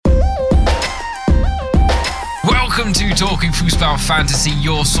Welcome to Talking Fußball Fantasy,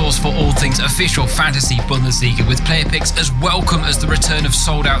 your source for all things official fantasy Bundesliga, with player picks as welcome as the return of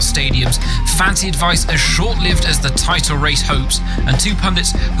sold-out stadiums, fantasy advice as short-lived as the title race hopes, and two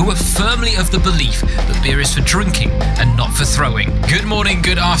pundits who are firmly of the belief that beer is for drinking and not for throwing. Good morning,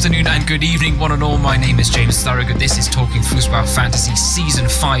 good afternoon, and good evening, one and all. My name is James Thorogood. This is Talking Fußball Fantasy Season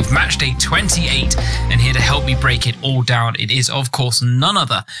 5, Match Day 28, and here to help me break it all down, it is, of course, none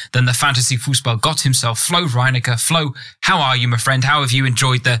other than the fantasy Fußball god himself, Flo Reinecker. Flo, how are you, my friend? How have you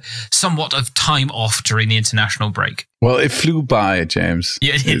enjoyed the somewhat of time off during the international break? Well, it flew by, James.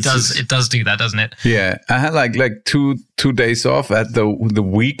 Yeah, it does do that, doesn't it? Yeah, I had like two days off at the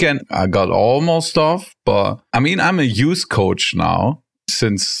weekend. I got almost off, but I mean, I'm a youth coach now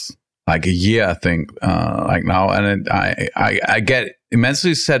since like a year, I think, like now, and I get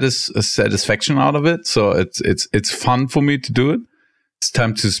immensely satisfaction out of it. So it's fun for me to do it. It's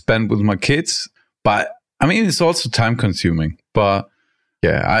time to spend with my kids, but I mean, it's also time consuming, but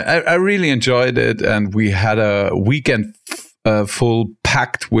yeah, I really enjoyed it. And we had a weekend full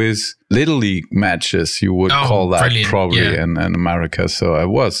packed with Little League matches, you would call that, brilliant. Probably in America. So it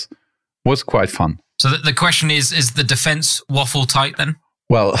was quite fun. So the question is the defense waffle tight then?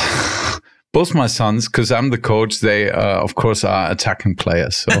 Well, both my sons, because I'm the coach, they, of course, are attacking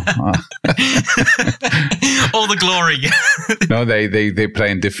players. So all the glory. No, they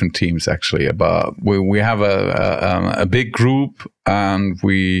play in different teams, actually. But we have a big group, and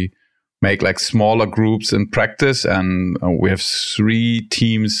we make like smaller groups in practice. And we have 3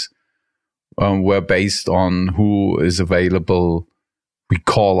 teams where, based on who is available, we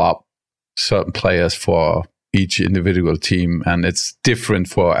call up certain players for each individual team. And it's different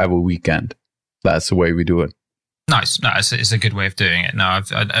for every weekend. That's the way we do it. Nice. No, it's a good way of doing it. No,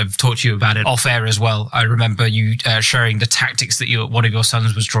 I've taught you about it off air as well. I remember you sharing the tactics that one of your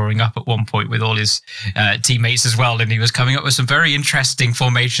sons was drawing up at one point with all his teammates as well, and he was coming up with some very interesting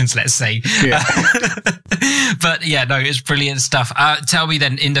formations, let's say. Yeah. But yeah, no, it's brilliant stuff. Tell me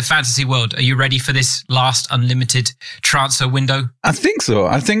then, in the fantasy world, are you ready for this last unlimited transfer window? I think so.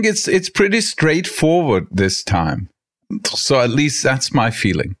 I think it's pretty straightforward this time. So at least that's my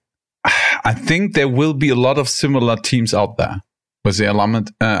feeling. I think there will be a lot of similar teams out there with the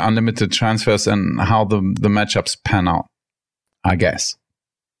unlimited transfers and how the matchups pan out, I guess.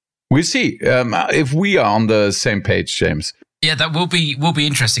 We'll see if we are on the same page, James. Yeah, that will be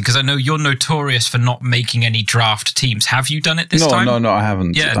interesting, because I know you're notorious for not making any draft teams. Have you done it this time? No, I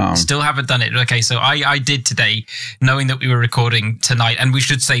haven't. Yeah, still haven't done it. Okay, so I did today, knowing that we were recording tonight. And we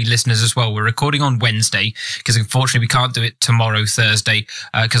should say, listeners as well, we're recording on Wednesday, because unfortunately we can't do it tomorrow, Thursday,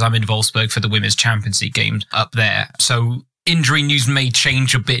 because I'm in Wolfsburg for the Women's Champions League games up there. So injury news may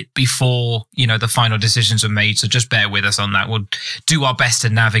change a bit before, the final decisions are made. So just bear with us on that. We'll do our best to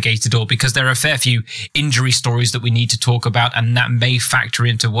navigate it all, because there are a fair few injury stories that we need to talk about. And that may factor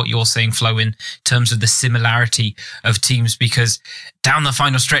into what you're saying, Flo, in terms of the similarity of teams, because down the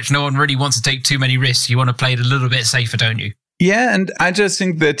final stretch, no one really wants to take too many risks. You want to play it a little bit safer, don't you? Yeah, and I just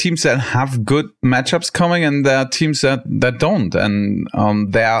think there are teams that have good matchups coming, and there are teams that don't. And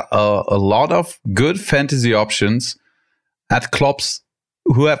there are a lot of good fantasy options at clubs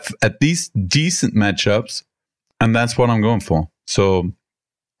who have at least decent matchups, and that's what I'm going for. So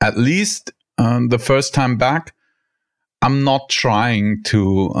at least the first time back, I'm not trying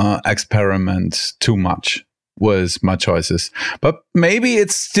to experiment too much with my choices. But maybe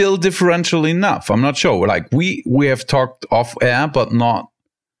it's still differential enough. I'm not sure. Like we have talked off air, but not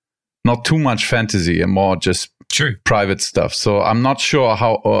too much fantasy and more just private stuff. So I'm not sure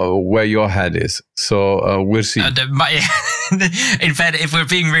where your head is. So we'll see. In fact, if we're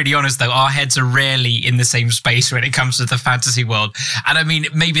being really honest, though, our heads are rarely in the same space when it comes to the fantasy world. And I mean,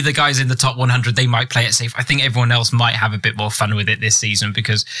 maybe the guys in the top 100, they might play it safe. I think everyone else might have a bit more fun with it this season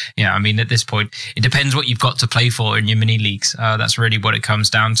because, I mean, at this point, it depends what you've got to play for in your mini leagues. That's really what it comes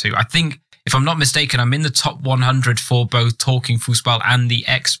down to. I think, if I'm not mistaken, I'm in the top 100 for both Talking Fußball and the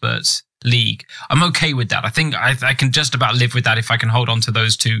Experts League. I'm okay with that. I think I can just about live with that if I can hold on to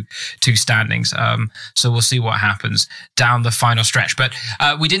those two standings. So we'll see what happens down the final stretch. But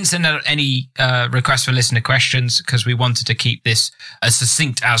we didn't send out any requests for listener questions because we wanted to keep this as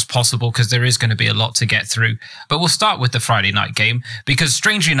succinct as possible, because there is going to be a lot to get through. But we'll start with the Friday night game, because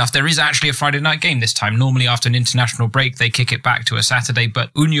strangely enough, there is actually a Friday night game this time. Normally after an international break, they kick it back to a Saturday, but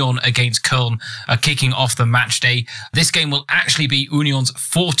Union against Köln are kicking off the match day. This game will actually be Union's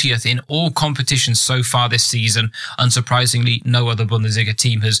 40th in all competitions so far this season. Unsurprisingly, no other Bundesliga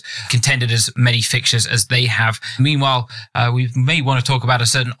team has contended as many fixtures as they have. Meanwhile, we may want to talk about a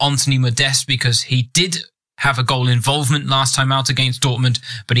certain Anthony Modeste, because he did have a goal involvement last time out against Dortmund,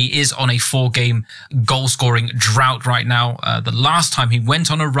 but he is on a 4-game goal-scoring drought right now. The last time he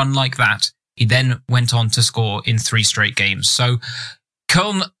went on a run like that, he then went on to score in 3 straight games. So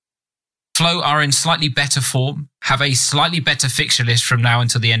Köln, Flo, are in slightly better form, have a slightly better fixture list from now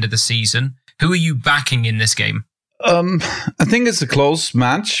until the end of the season. Who are you backing in this game? I think it's a close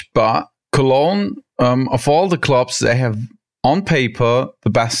match, but Cologne, of all the clubs, they have on paper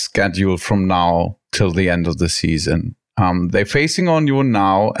the best schedule from now till the end of the season. They're facing Union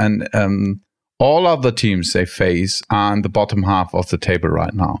now, and all other teams they face are in the bottom half of the table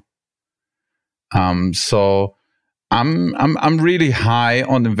right now. So I'm really high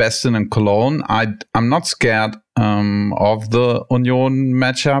on investing in Cologne. I'm not scared of the Union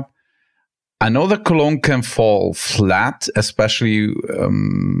matchup. I know that Cologne can fall flat, especially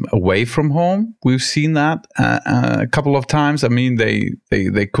away from home. We've seen that a couple of times. I mean, they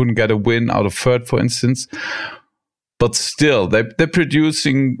couldn't get a win out of Fürth, for instance. But still, they're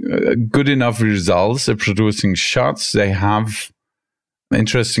producing good enough results. They're producing shots. They have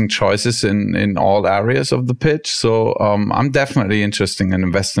interesting choices in all areas of the pitch. So I'm definitely interested in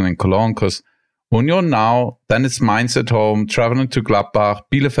investing in Cologne because Union now, then it's Mainz at home, traveling to Gladbach,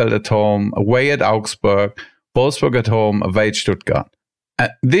 Bielefeld at home, away at Augsburg, Wolfsburg at home, away at Stuttgart.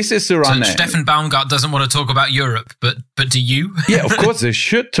 This is the run. So Steffen Baumgart doesn't want to talk about Europe, but do you? Yeah, of course they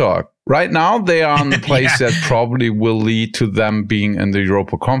should talk. Right now they are in the place that probably will lead to them being in the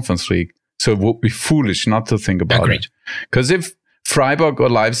Europa Conference League. So it would be foolish not to think about it. Because if Freiburg or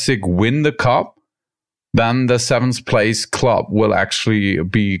Leipzig win the cup, then the 7th place club will actually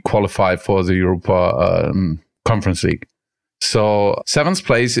be qualified for the Europa Conference League. So 7th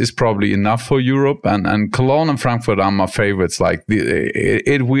place is probably enough for Europe, and Cologne and Frankfurt are my favorites. Like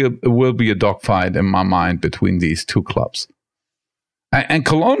it will be a dogfight in my mind between these two clubs. And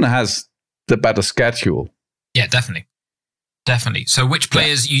Cologne has the better schedule. Yeah, definitely. Definitely. So which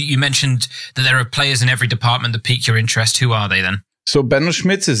players, you mentioned that there are players in every department that pique your interest. Who are they then? So Benno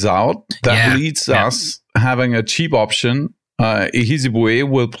Schmitz is out. That leads us having a cheap option. Ihizibue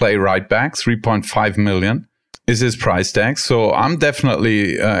will play right back. 3.5 million is his price tag. So I'm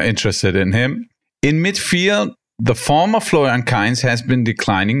definitely interested in him. In midfield, the former Florian Kainz has been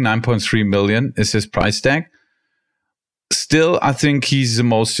declining. 9.3 million is his price tag. Still, I think he's the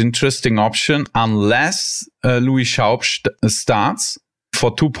most interesting option unless Louis Schaub starts. For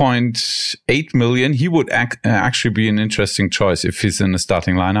 2.8 million, he would actually be an interesting choice if he's in the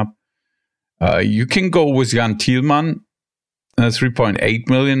starting lineup. You can go with Jan Thielmann. 3.8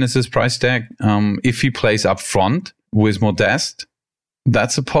 million is his price tag. If he plays up front with Modeste,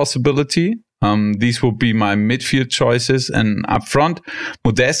 that's a possibility. These will be my midfield choices. And up front,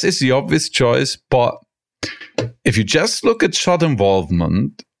 Modeste is the obvious choice. But if you just look at shot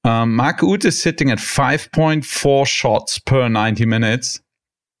involvement, Mark Uth is sitting at 5.4 shots per 90 minutes.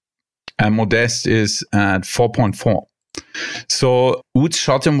 And Modeste is at 4.4. So Uth's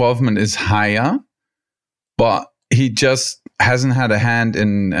shot involvement is higher, but he just hasn't had a hand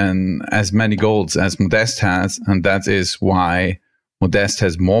in as many goals as Modeste has. And that is why Modeste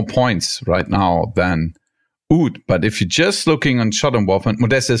has more points right now than Uth. But if you're just looking on shot involvement,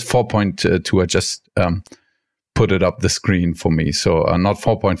 Modeste is 4.2. I just put it up the screen for me. So not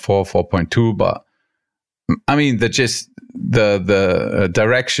 4.4, 4.2, but I mean, the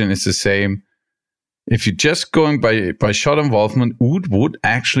direction is the same. If you're just going by shot involvement, Uth would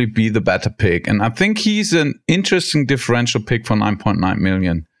actually be the better pick. And I think he's an interesting differential pick for 9.9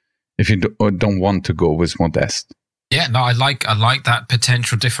 million if you don't want to go with Modeste. Yeah, no, I like that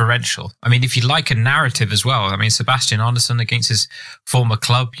potential differential. I mean, if you like a narrative as well, I mean, Sebastian Andersson against his former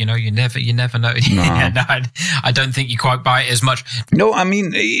club, you never know. No. I don't think you quite buy it as much. No, I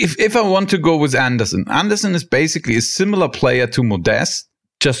mean, if I want to go with Andersson is basically a similar player to Modeste,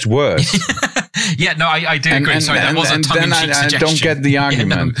 just worse. Yeah, no, I do agree. Sorry, that was a tongue-in-cheek suggestion. I don't get the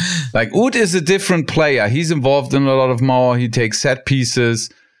argument. Yeah, no. Like, Uth is a different player. He's involved in a lot of more. He takes set pieces.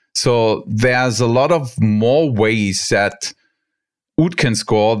 So there's a lot of more ways that Uth can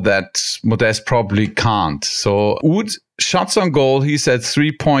score that Modeste probably can't. So Uth, shots on goal, he's at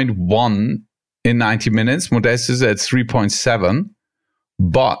 3.1 in 90 minutes. Modeste is at 3.7.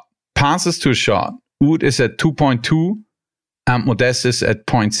 But passes to a shot, Uth is at 2.2 and Modeste is at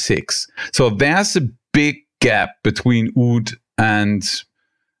 0.6. So there's a big gap between Uth and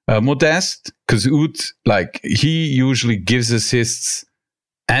Modeste, because Uth, he usually gives assists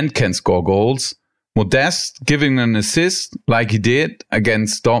and can score goals. Modeste giving an assist like he did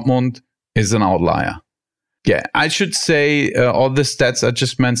against Dortmund is an outlier. Yeah, I should say all the stats I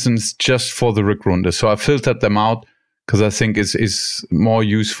just mentioned is just for the Rückrunde. So I filtered them out because I think is more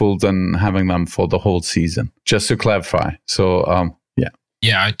useful than having them for the whole season. Just to clarify. So,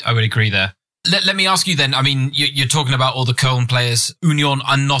 Yeah, I would agree there. Let me ask you then, I mean, you're talking about all the Köln players. Union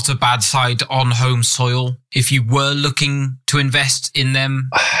are not a bad side on home soil. If you were looking to invest in them?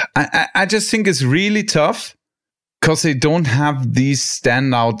 I just think it's really tough because they don't have these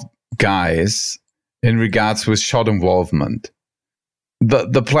standout guys in regards with shot involvement.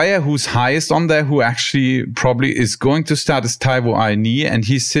 The player who's highest on there, who actually probably is going to start, is Taiwo Aveni, and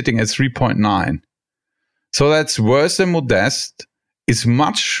he's sitting at 3.9. So that's worse than Modeste. It's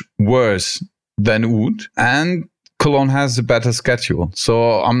much worse than Oud, and Cologne has a better schedule.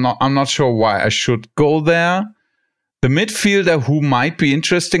 So I'm not sure why I should go there. The midfielder who might be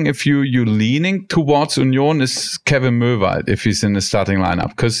interesting if you're leaning towards Union is Kevin Möwald, if he's in the starting lineup,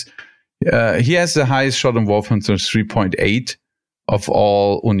 because he has the highest shot involvement of 3.8 of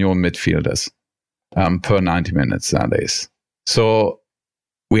all Union midfielders per 90 minutes nowadays. So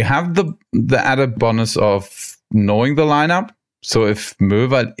we have the added bonus of knowing the lineup. So if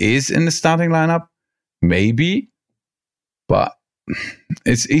Möwald is in the starting lineup, maybe, but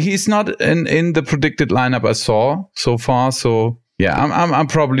he's not in the predicted lineup I saw so far. So yeah, I'm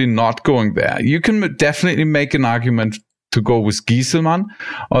probably not going there. You can definitely make an argument to go with Gieselmann,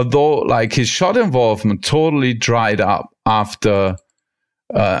 although like his shot involvement totally dried up after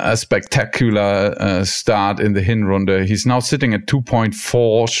a spectacular start in the Hinrunde. He's now sitting at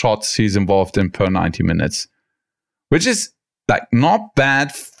 2.4 shots he's involved in per 90 minutes, which is like not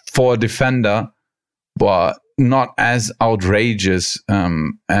bad for a defender, but not as outrageously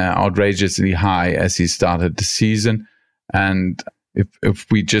high as he started the season. And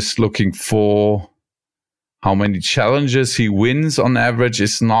if we just looking for how many challenges he wins on average,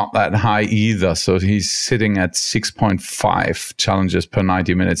 it's not that high either. So he's sitting at 6.5 challenges per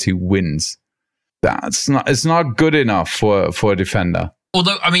 90 minutes he wins. It's not good enough for a defender.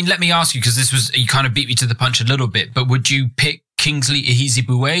 Although, I mean, let me ask you, because you kind of beat me to the punch a little bit, but would you pick Kingsley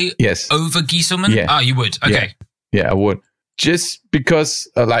Ehizibue over Gieselmann? Yeah. You would. Okay. Yeah, I would. Just because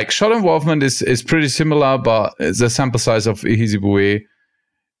like shot involvement is pretty similar, but the sample size of Ehizibue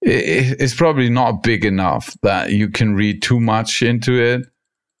is probably not big enough that you can read too much into it.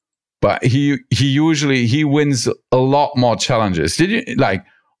 But he usually wins a lot more challenges. Did you like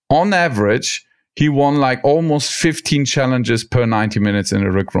on average? He won like almost 15 challenges per 90 minutes in a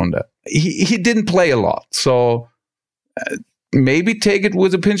Rückrunde. He didn't play a lot, so maybe take it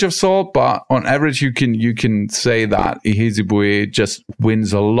with a pinch of salt. But on average, you can say that Ehizibue just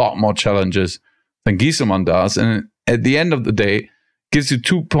wins a lot more challenges than Gieselmann does, and at the end of the day, gives you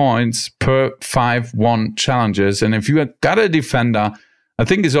 2 points per 5-1 challenges. And if you got a defender, I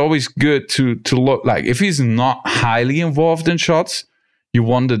think it's always good to look like if he's not highly involved in shots, you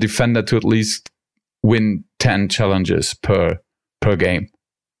want the defender to at least win 10 challenges per game.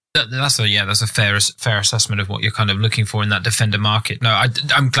 That's a fair assessment of what you're kind of looking for in that defender market. No,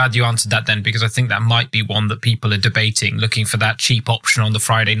 I'm glad you answered that then, because I think that might be one that people are debating, looking for that cheap option on the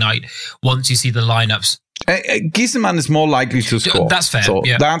Friday night once you see the lineups. Gieselmann is more likely to score. That's fair. So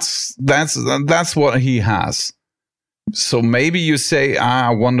yeah. That's what he has. So maybe you say, I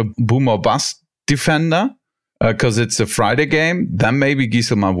want a boom or bust defender because it's a Friday game. Then maybe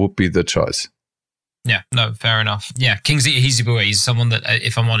Gieselmann would be the choice. Yeah, no, fair enough. Yeah, Kingsley Ehizibue is someone that,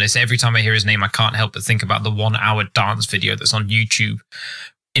 if I'm honest, every time I hear his name, I can't help but think about the 1-hour dance video that's on YouTube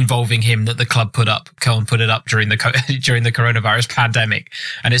involving him that the club put up. Köln put it up during the coronavirus pandemic,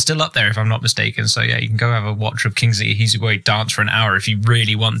 and it's still up there if I'm not mistaken. So yeah, you can go have a watch of Kingsley Ehizibue dance for an hour if you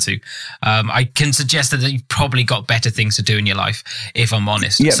really want to. I can suggest that you've probably got better things to do in your life, if I'm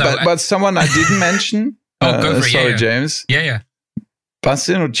honest. Yeah, so, but someone I didn't mention. Go for it. Sorry, yeah. James. Yeah.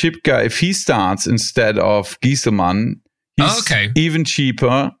 Bastian Oczipka, if he starts instead of Gieselmann, he's even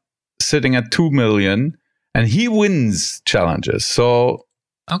cheaper, sitting at 2 million, and he wins challenges. So,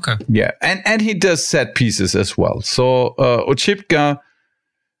 yeah, and he does set pieces as well. So Oczipka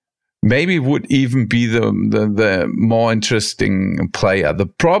maybe would even be the more interesting player. The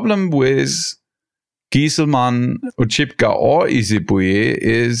problem with Gieselmann, Oczipka, or Ehizibue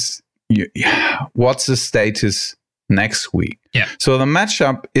is what's the status next week? Yeah. So the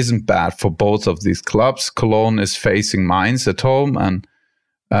matchup isn't bad for both of these clubs. Cologne is facing Mainz at home, and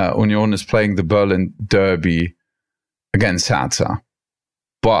Union is playing the Berlin Derby against Hertha.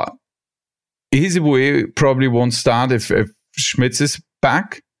 But Ehizibue probably won't start if Schmitz is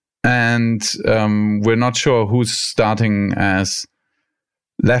back, and we're not sure who's starting as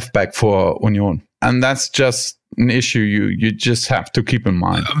left back for Union. And that's just an issue you just have to keep in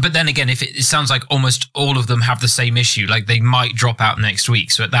mind. But then again, if it sounds like almost all of them have the same issue, like they might drop out next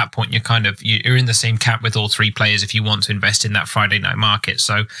week. So at that point, you're in the same camp with all three players if you want to invest in that Friday night market.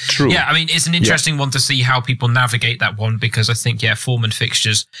 So True. Yeah, I mean, it's an interesting one to see how people navigate that one, because I think, form and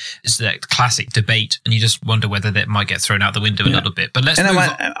fixtures is that classic debate, and you just wonder whether that might get thrown out the window a little bit. But let's move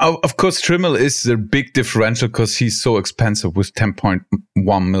on. Of course, Trimmel is a big differential because he's so expensive with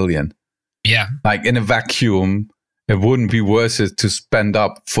 10.1 million. Yeah. Like in a vacuum, it wouldn't be worth it to spend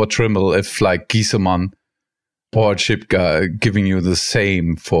up for Trimmel if like Giesemann or Chipka giving you the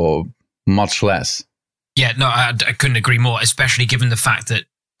same for much less. Yeah, no, I couldn't agree more, especially given the fact that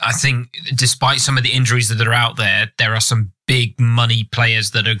I think despite some of the injuries that are out there, there are some big money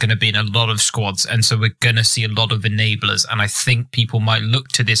players that are going to be in a lot of squads. And so we're going to see a lot of enablers. And I think people might look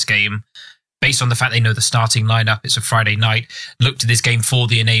to this game based on the fact they know the starting lineup, it's a Friday night, look to this game for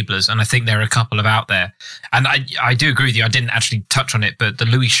the enablers. And I think there are a couple of out there. And I do agree with you. I didn't actually touch on it, but the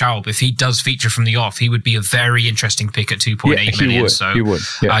Louis Schaub, if he does feature from the off, he would be a very interesting pick at 2.8 million. He would.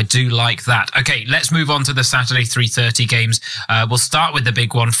 Yeah. I do like that. Okay, let's move on to the Saturday 3:30 games. We'll start with the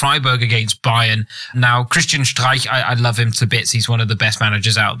big one, Freiburg against Bayern. Now, Christian Streich, I love him to bits. He's one of the best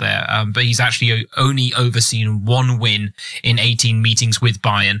managers out there. But he's actually only overseen one win in 18 meetings with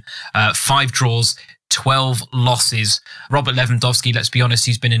Bayern. 5 draws, 12 losses. Robert Lewandowski, let's be honest,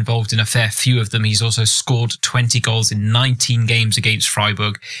 he's been involved in a fair few of them. He's also scored 20 goals in 19 games against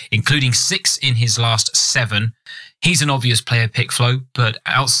Freiburg, including 6 in his last 7. He's an obvious player pick, Flo, but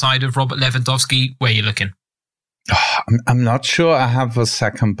outside of Robert Lewandowski, where are you looking? I'm not sure I have a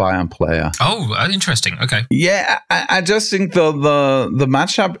second Bayern player. Oh, interesting. Okay. Yeah, I just think the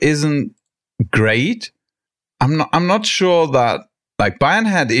matchup isn't great. I'm not sure that, like, Bayern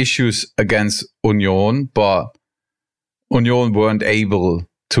had issues against Union, but Union weren't able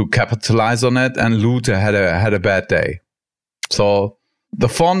to capitalize on it, and Luther had a bad day. So the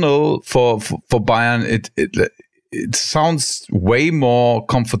 4-0 for Bayern, it sounds way more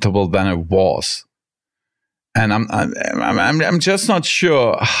comfortable than it was, and I'm just not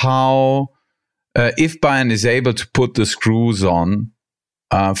sure how if Bayern is able to put the screws on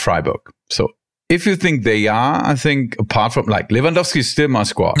Freiburg. So if you think they are, I think apart from, like, Lewandowski is still my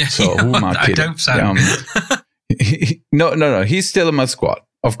squad. So who am I kidding? I don't No. He's still in my squad,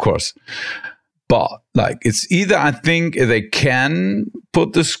 of course. But like, it's either I think they can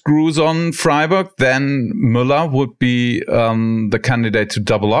put the screws on Freiburg, then Müller would be the candidate to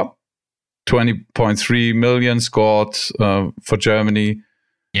double up. 20.3 million scored for Germany.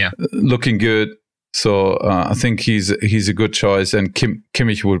 Yeah, looking good. So I think he's a good choice, and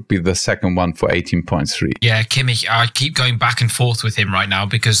Kimmich would be the second one for 18.3. Yeah, Kimmich. I keep going back and forth with him right now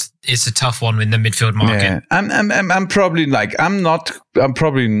because it's a tough one in the midfield market. Yeah, I'm probably like I'm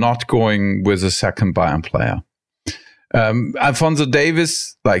probably not going with a second Bayern player. Alphonso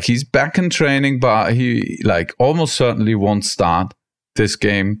Davies, like, he's back in training, but he like almost certainly won't start this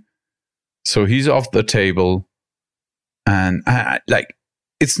game, so he's off the table, and I like.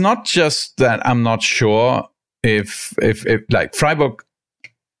 It's not just that I'm not sure if like Freiburg,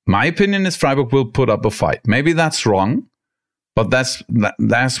 my opinion is Freiburg will put up a fight. Maybe that's wrong, but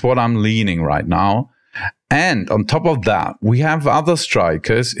that's what I'm leaning right now. And on top of that, we have other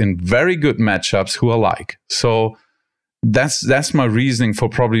strikers in very good matchups who are like. So that's my reasoning for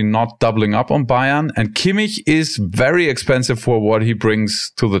probably not doubling up on Bayern. And Kimmich is very expensive for what he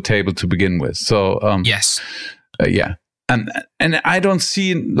brings to the table to begin with. So yes, yeah. And I don't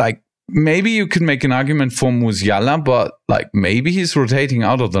see, like, maybe you could make an argument for Musiala, but like maybe he's rotating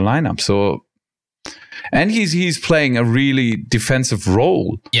out of the lineup. So, and he's playing a really defensive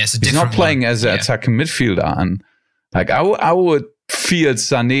role. Yes, he's not playing as an attacking midfielder. And like I would field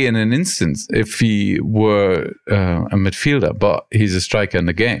Sané in an instant if he were a midfielder, but he's a striker in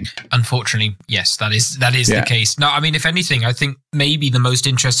the game. Unfortunately, yes, that is the case. No, I mean, if anything, I think maybe the most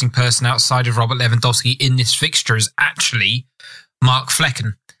interesting person outside of Robert Lewandowski in this fixture is actually Mark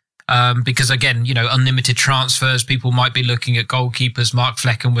Flecken. Because again, unlimited transfers, people might be looking at goalkeepers. Mark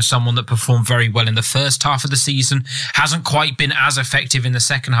Flecken was someone that performed very well in the first half of the season, hasn't quite been as effective in the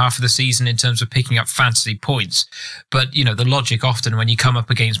second half of the season in terms of picking up fantasy points. But, the logic often when you come up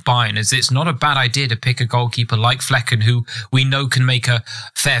against Bayern is it's not a bad idea to pick a goalkeeper like Flecken, who we know can make a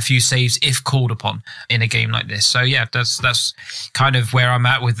fair few saves if called upon in a game like this. So yeah, that's kind of where I'm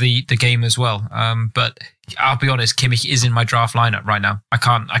at with the game as well. But I'll be honest, Kimmich is in my draft lineup right now. I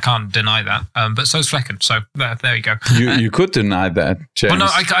can't deny that. But so's Flecken. So there you go. You could deny that, James. Well, no,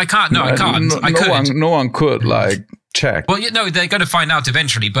 I can't. No, I can't. No one could. Like, check. Well, they're going to find out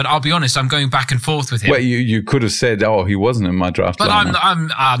eventually. But I'll be honest, I'm going back and forth with him. Well, you could have said, "Oh, he wasn't in my draft." But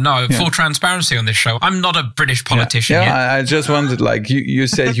lineup. Full transparency on this show. I'm not a British politician. Yeah, I just wanted, like you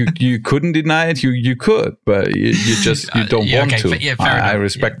said, you couldn't deny it. You could, but you don't want to. Yeah, fair enough. I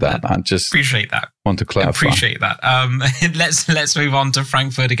respect that. I just appreciate that. Want to clarify. Appreciate that. Let's move on to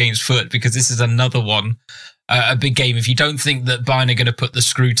Frankfurt against Fürth, because this is another one. A big game. If you don't think that Bayern are going to put the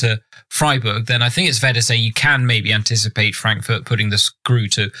screw to Freiburg, then I think it's fair to say you can maybe anticipate Frankfurt putting the screw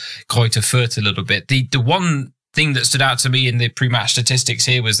to Greuther Fürth a little bit. The one thing that stood out to me in the pre-match statistics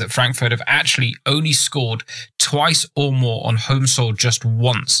here was that Frankfurt have actually only scored twice or more on home soil just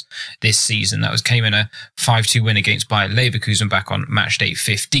once this season. That came in a 5-2 win against Bayer Leverkusen back on match day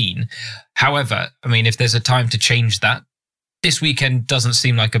 15. However, I mean, if there's a time to change that, this weekend doesn't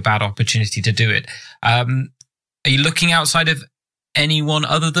seem like a bad opportunity to do it. Are you looking outside of anyone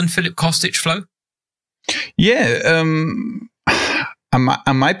other than Filip Kostic, Flo? Yeah,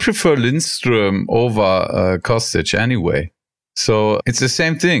 I might prefer Lindström over Kostic anyway. So it's the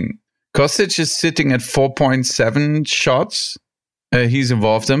same thing. Kostic is sitting at 4.7 shots he's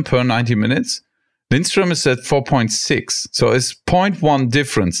involved in per 90 minutes. Lindström is at 4.6. So it's 0.1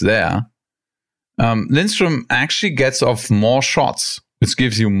 difference there. Lindström actually gets off more shots, which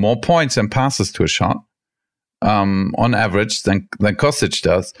gives you more points and passes to a shot. On average than Kostic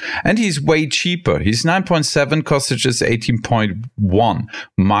does. And he's way cheaper. He's 9.7, Kostic is 18.1.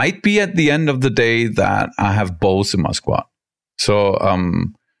 Might be at the end of the day that I have both in my squad. So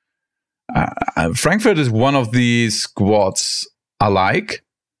Frankfurt is one of these squads I like.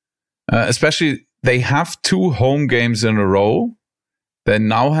 Especially they have 2 home games in a row. They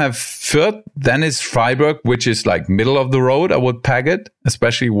now have Fürth, then it's Freiburg, which is like middle of the road, I would peg it,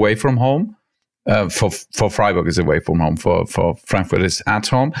 especially away from home. For Freiburg is away from home. For Frankfurt is at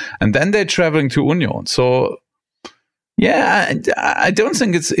home, and then they're traveling to Union. So, yeah, I don't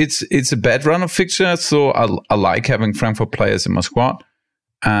think it's a bad run of fixtures. So I like having Frankfurt players in my squad,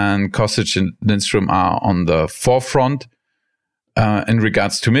 and Kostic and Lindström are on the forefront in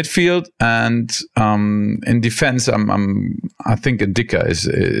regards to midfield, and in defense, I think Ndicka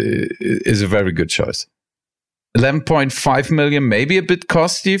is a very good choice. 11.5 million, maybe a bit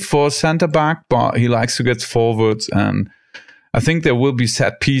costly for centre back, but he likes to get forwards, and I think there will be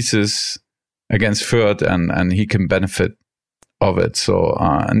set pieces against Fürth, and he can benefit of it. So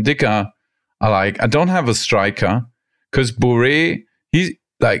Ndicka, I like. I don't have a striker because Bourré,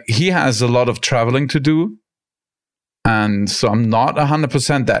 he has a lot of traveling to do, and so I'm not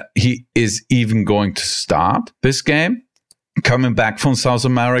 100% that he is even going to start this game. Coming back from South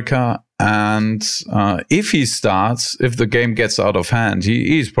America. And if he starts, if the game gets out of hand,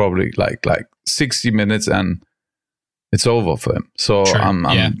 he's probably like 60 minutes and it's over for him. So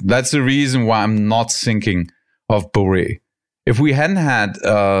that's the reason why I'm not thinking of Bourré. If we hadn't had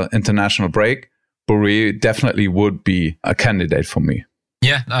international break, Bourré definitely would be a candidate for me.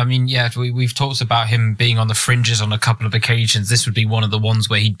 Yeah, I mean, we've talked about him being on the fringes on a couple of occasions. This would be one of the ones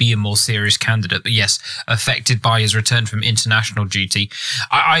where he'd be a more serious candidate. But yes, affected by his return from international duty.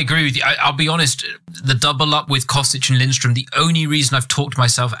 I agree with you. I'll be honest, the double up with Kostic and Lindström, the only reason I've talked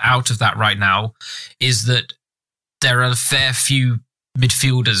myself out of that right now is that there are a fair few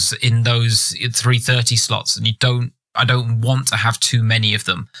midfielders in those 330 slots, and I don't want to have too many of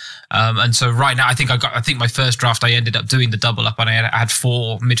them. And so right now, I think my first draft, I ended up doing the double up, and I had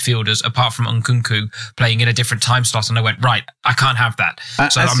 4 midfielders apart from Nkunku playing in a different time slot. And I went, right, I can't have that.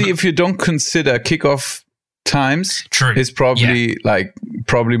 So I see if you don't consider kickoff times, true. It's probably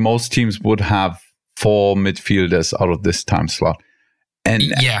probably most teams would have 4 midfielders out of this time slot. And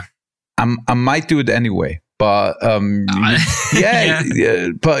I might do it anyway. But but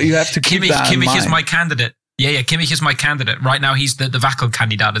you have to keep that in mind. Kimmich is my candidate. Yeah, Kimmich is my candidate. Right now, he's the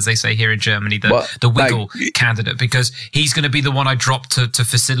Wackelkandidat, as they say here in Germany, the wiggle candidate, because he's going to be the one I drop to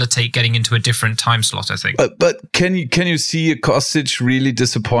facilitate getting into a different time slot, I think. But can you see a Kostic really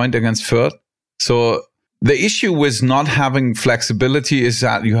disappoint against Fürth? So the issue with not having flexibility is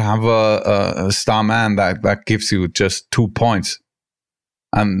that you have a star man that gives you just 2 points.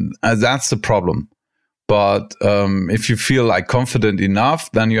 And that's the problem. But if you feel like confident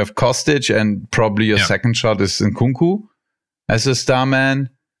enough, then you have Kostic, and probably your second shot is Nkunku as a star man.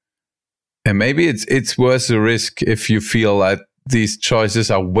 And maybe it's worth the risk if you feel like these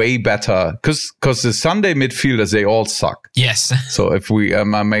choices are way better. Because the Sunday midfielders, they all suck. Yes. So if we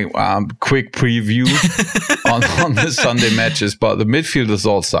make a quick preview on the Sunday matches, but the midfielders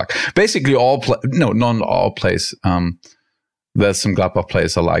all suck. Basically not all plays. There's some Gladbach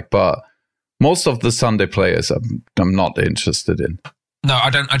players I like, but most of the Sunday players I'm not interested in. No, I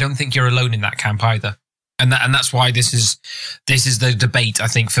don't think you're alone in that camp either. And that's why this is the debate, I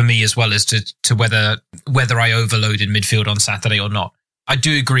think, for me as well, as to whether I overloaded midfield on Saturday or not. I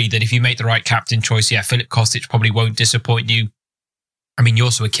do agree that if you make the right captain choice, Filip Kostic probably won't disappoint you. I mean,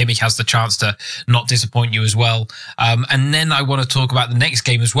 Joshua Kimmich has the chance to not disappoint you as well. And then I want to talk about the next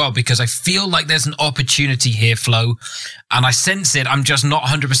game as well, because I feel like there's an opportunity here, Flo, and I sense it. I'm just not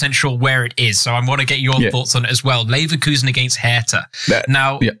 100% sure where it is. So I want to get your thoughts on it as well. Leverkusen against Hertha.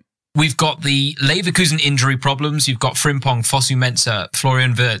 We've got the Leverkusen injury problems. You've got Frimpong, Fosu Mensah,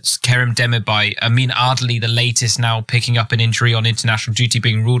 Florian Wirtz, Kerem Demirbay, Amin Adli, the latest now picking up an injury on international duty,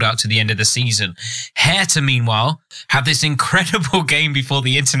 being ruled out to the end of the season. Hertha, meanwhile, had this incredible game before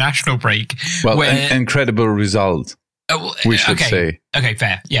the international break. Well, incredible result, we should say. Okay,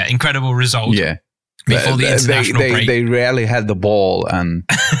 fair. Yeah, incredible result. Yeah. Before the international break. They rarely had the ball, and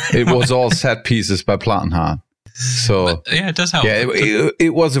it was all set pieces by Plattenhardt. So it does help. Yeah,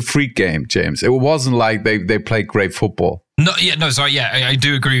 it was a freak game, James. It wasn't like they played great football. I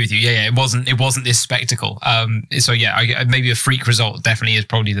do agree with you. It wasn't this spectacle. Maybe a freak result definitely is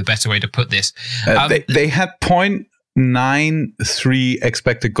probably the better way to put this. They had 0.93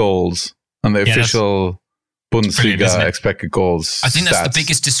 expected goals on the official Bundesliga expected goals. I think that's the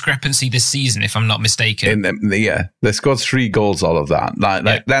biggest discrepancy this season, if I'm not mistaken. They scored 3 goals out of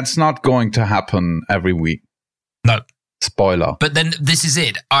that. That's not going to happen every week. No. Spoiler. But then this is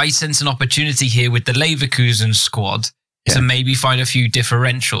it. I sense an opportunity here with the Leverkusen squad to maybe find a few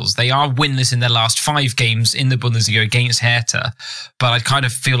differentials. They are winless in their last 5 games in the Bundesliga against Hertha, but I kind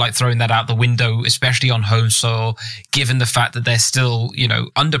of feel like throwing that out the window, especially on home soil, given the fact that they're still,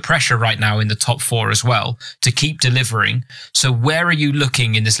 under pressure right now in the top 4 as well to keep delivering. So where are you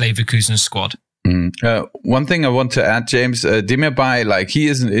looking in this Leverkusen squad? One thing I want to add, James, Demirbay, he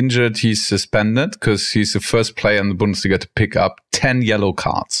isn't injured, he's suspended because he's the first player in the Bundesliga to pick up 10 yellow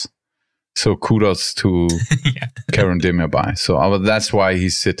cards. So kudos to Kerem Demirbay. So that's why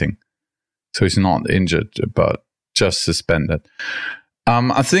he's sitting. So he's not injured, but just suspended.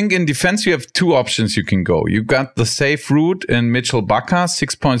 I think in defense, you have 2 options you can go. You've got the safe route in Mitchell Bakker,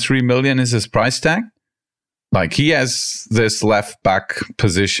 6.3 million is his price tag. He has this left back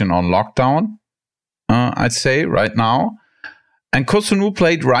position on lockdown. I'd say right now. And Kosunu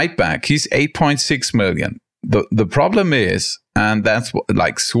played right back. He's 8.6 million. The problem is, and that's what,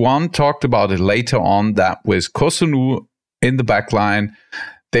 Swan talked about it later on, that with Kosunu in the back line,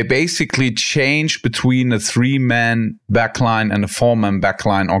 they basically changed between a 3-man back line and a 4-man back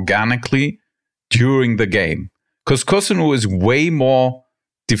line organically during the game. Because Kosunu is way more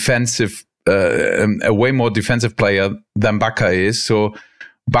defensive, a way more defensive player than Bakker is. So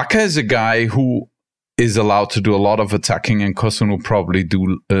Bakker is a guy who is allowed to do a lot of attacking, and Kosunu probably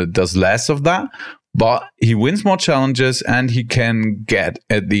does less of that, but he wins more challenges and he can get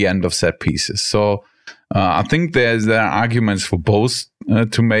at the end of set pieces. So I think there are arguments for both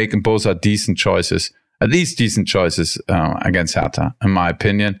to make, and both are decent choices, at least decent choices against Hertha, in my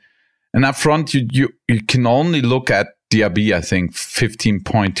opinion. And up front, you can only look at Diaby, I think,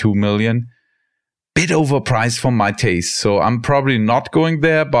 15.2 million. Bit overpriced for my taste, so I'm probably not going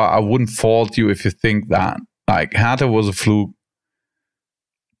there, but I wouldn't fault you if you think that Hertha was a fluke,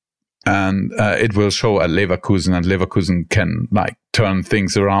 and it will show at Leverkusen, and Leverkusen can turn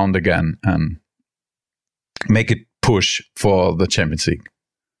things around again and make it push for the Champions League.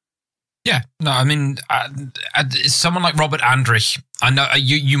 Yeah, no, I mean, someone like Robert Andrich, I know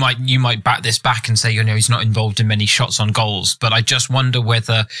you might bat this back and say, he's not involved in many shots on goals, but I just wonder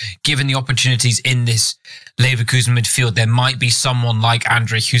whether, given the opportunities in this Leverkusen midfield, there might be someone like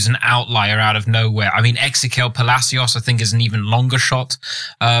Andrich who's an outlier out of nowhere. I mean, Ezequiel Palacios, I think, is an even longer shot,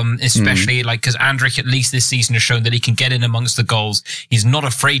 especially because Andrich, at least this season, has shown that he can get in amongst the goals. He's not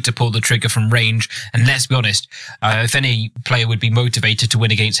afraid to pull the trigger from range. And let's be honest, if any player would be motivated to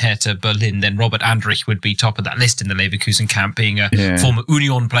win against Hertha Berlin, then Robert Andrich would be top of that list in the Leverkusen camp, being a former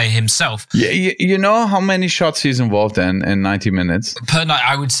Union player himself. Yeah, you know how many shots he's involved in 90 minutes? Per night,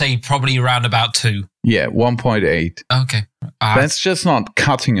 I would say probably around about 2. Yeah, 1.8. Okay. That's just not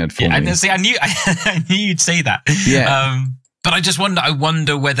cutting it for me. And see, I knew you'd say that. Yeah. But I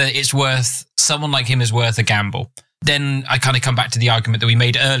wonder whether it's worth, someone like him is worth a gamble. Then I kind of come back to the argument that we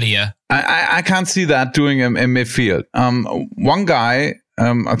made earlier. I can't see that doing him in midfield. One guy,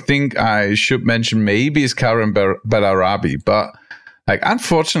 I think I should mention maybe is Karim Bellarabi, but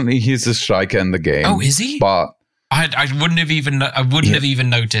unfortunately he's a striker in the game. Oh, is he? But I wouldn't have even have even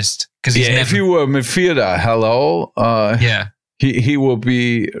noticed, because if you were a midfielder, hello, he will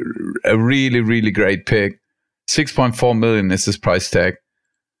be a really, really great pick. 6.4 million is his price tag.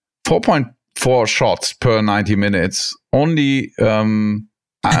 4.4 shots per 90 minutes. Only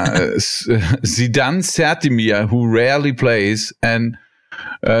Zidane Sertimir, who rarely plays, and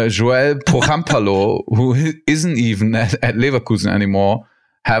Joel Pochampalo, who isn't even at Leverkusen anymore,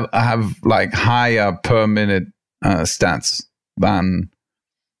 have like higher per minute stats than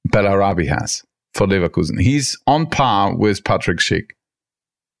Bellarabi has for Leverkusen. He's on par with Patrick Schick.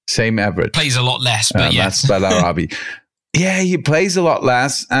 Same average. Plays a lot less, but yes. That's Bellarabi. Yeah, he plays a lot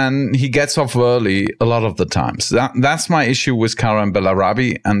less and he gets off early a lot of the times. That's my issue with Karam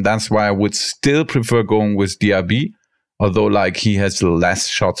Bellarabi, and that's why I would still prefer going with Diaby, although like he has less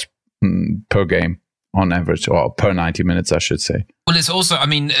shots per game on average, or per 90 minutes, I should say. Well, it's also, I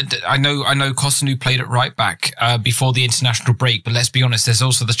mean, I know Cotonou played at right back before the international break, but let's be honest, there's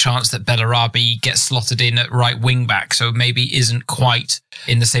also the chance that Bellarabi gets slotted in at right wing back, so maybe isn't quite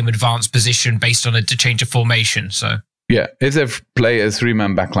in the same advanced position based on a change of formation. So yeah, if they play a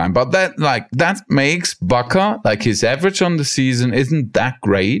 3-man backline, but that makes Bakker, like his average on the season isn't that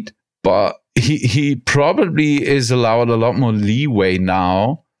great, but he probably is allowed a lot more leeway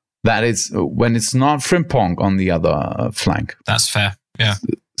now. That is when it's not Frimpong on the other flank. That's fair. Yeah.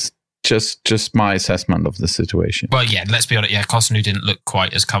 Just my assessment of the situation. Well, yeah, let's be honest. Yeah, Cotonou didn't look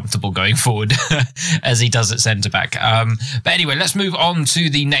quite as comfortable going forward as he does at centre-back. But anyway, let's move on to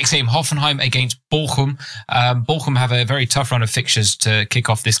the next game. Hoffenheim against Bochum. Bochum have a very tough run of fixtures to kick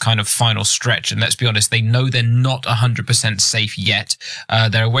off this kind of final stretch. And let's be honest, they know they're not 100% safe yet.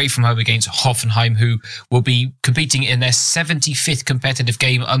 They're away from home against Hoffenheim, who will be competing in their 75th competitive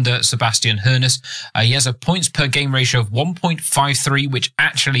game under Sebastian Hoeneß. He has a points per game ratio of 1.53, which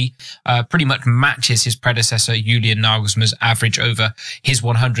actually pretty much matches his predecessor Julian Nagelsmann's average over his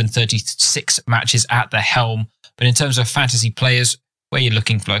 136 matches at the helm. But in terms of fantasy players, where are you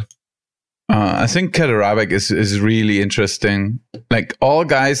looking, Flo? I think Kaderabek is really interesting. Like all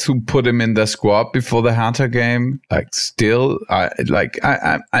guys who put him in the squad before the Hertha game, like still, I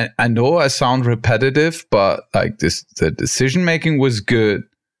know I sound repetitive, but like the decision making was good.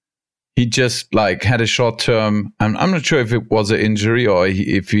 He just like had a short term. I'm not sure if it was an injury or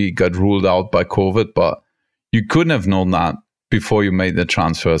if he got ruled out by COVID, but you couldn't have known that before you made the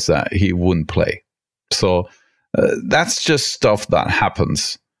transfers that he wouldn't play. So that's just stuff that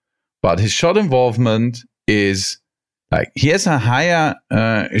happens. But his shot involvement is like he has a higher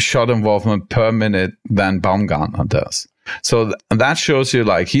shot involvement per minute than Baumgartner does. So that shows you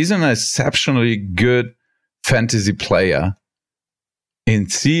like he's an exceptionally good fantasy player. In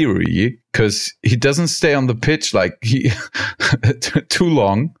theory, because he doesn't stay on the pitch like he too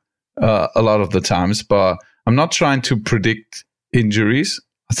long a lot of the times. But I'm not trying to predict injuries.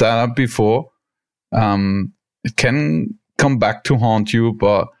 I said that before. It can come back to haunt you,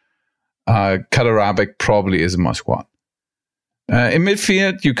 but Kaderabek probably is a must-watch. In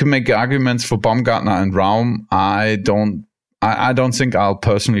midfield, you can make arguments for Baumgartner and Raum. I don't think I'll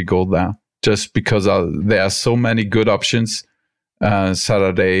personally go there, just because there are so many good options.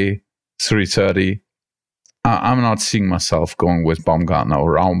 Saturday, 3:30. I'm not seeing myself going with Baumgartner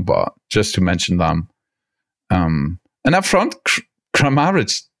or Raum, but just to mention them. And up front,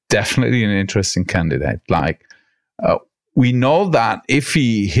 Kramaric, definitely an interesting candidate. Like, we know that if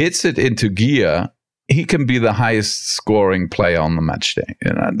he hits it into gear, he can be the highest scoring player on the match day.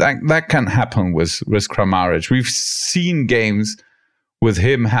 You know, that can happen with Kramaric. We've seen games with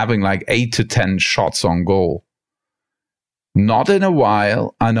him having like 8 to 10 shots on goal. Not in a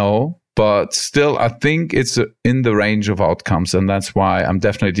while, I know, but still, I think it's in the range of outcomes, and that's why I'm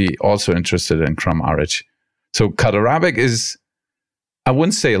definitely also interested in Kramaric. So Kaderabek is, I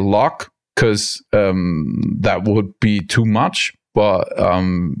wouldn't say a lock, because that would be too much, but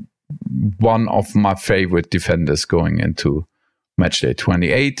one of my favorite defenders going into matchday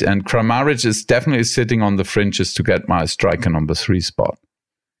 28, and Kramaric is definitely sitting on the fringes to get my striker number 3 spot,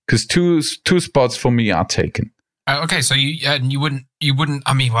 because two spots for me are taken. Okay, so you wouldn't.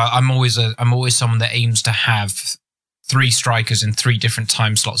 I mean, well, I'm always someone that aims to have 3 strikers in 3 different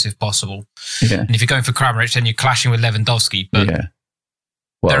time slots if possible. Yeah. And if you're going for Kramaric, then you're clashing with Lewandowski. But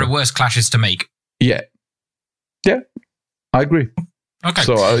there are worse clashes to make. Yeah, I agree. Okay,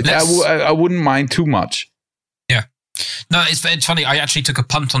 so I wouldn't mind too much. Yeah. No, it's funny. I actually took a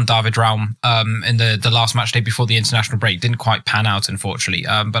punt on David Raum in the last match day before the international break. Didn't quite pan out, unfortunately.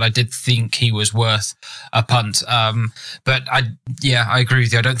 But I did think he was worth a punt. But I agree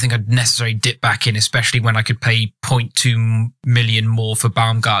with you. I don't think I'd necessarily dip back in, especially when I could pay 0.2 million more for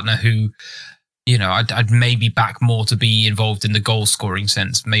Baumgartner, who I'd maybe back more to be involved in the goal scoring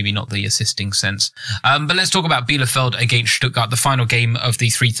sense, maybe not the assisting sense. But let's talk about Bielefeld against Stuttgart, the final game of the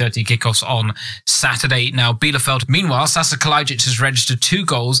 3:30 kickoffs on Saturday. Now, Bielefeld, meanwhile, Sasa Kalajdzic has registered 2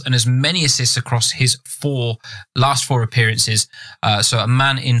 goals and as many assists across his last 4 appearances. So a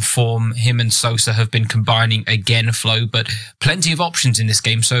man in form. Him and Sosa have been combining again, Flo, but plenty of options in this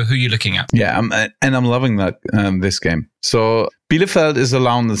game. So who are you looking at? Yeah, I'm loving that this game. So Bielefeld is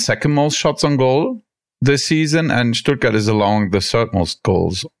allowing the second most shots on goal this season, and Stuttgart is allowing the third most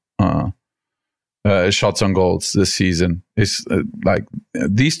goals, shots on goals this season. It's like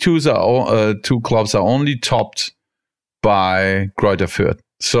these two clubs are only topped by Greuther Fürth.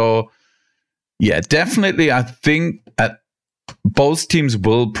 So yeah, definitely, I think both teams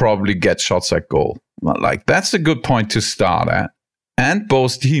will probably get shots at goal. Like that's a good point to start at. And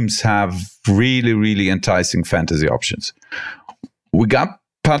both teams have really, really enticing fantasy options. We got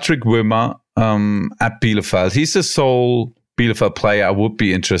Patrick Wimmer at Bielefeld. He's the sole Bielefeld player I would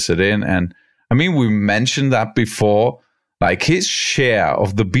be interested in. And I mean, we mentioned that before. Like his share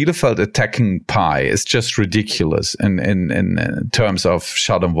of the Bielefeld attacking pie is just ridiculous in terms of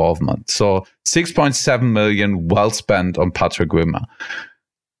shot involvement. So 6.7 million well spent on Patrick Wimmer.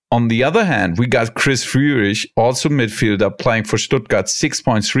 On the other hand, we got Chris Führich, also midfielder, playing for Stuttgart,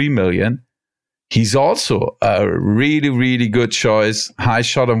 6.3 million. He's also a really, really good choice. High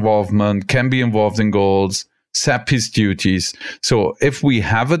shot involvement, can be involved in goals, set piece duties. So if we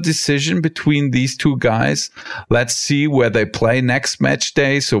have a decision between these two guys, let's see where they play next match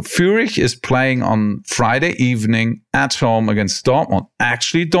day. So Führich is playing on Friday evening at home against Dortmund.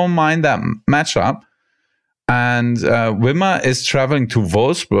 Actually, don't mind that matchup. And Wimmer is traveling to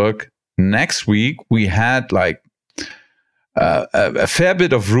Wolfsburg next week. We had like a fair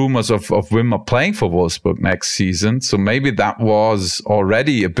bit of rumors of Wimmer playing for Wolfsburg next season. So maybe that was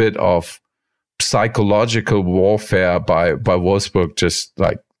already a bit of psychological warfare by Wolfsburg, just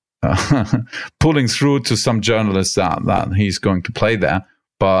like pulling through to some journalists that he's going to play there.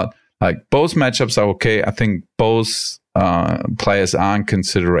 But like both matchups are okay. I think both players are in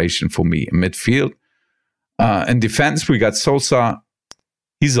consideration for me in midfield. In defense, we got Sosa.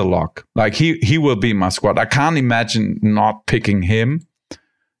 He's a lock. Like he will be my squad. I can't imagine not picking him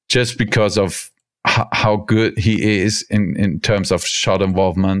just because of how good he is in terms of shot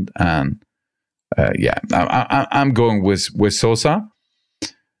involvement. And I'm going with Sosa.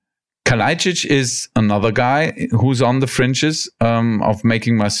 Kalajdzic is another guy who's on the fringes of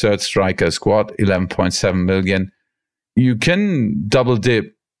making my third striker squad, 11.7 million. You can double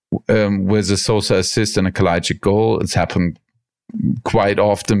dip with a Sosa assist and a Kalajdzic goal. It's happened quite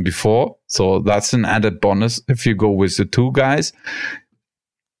often before. So that's an added bonus if you go with the two guys.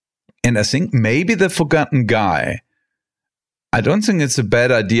 And I think maybe the forgotten guy, I don't think it's a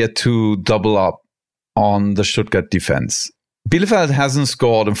bad idea to double up on the Stuttgart defense. Bielefeld hasn't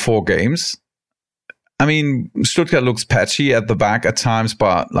scored in 4 games. I mean, Stuttgart looks patchy at the back at times,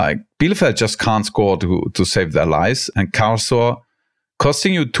 but like Bielefeld just can't score to save their lives. And Karasor,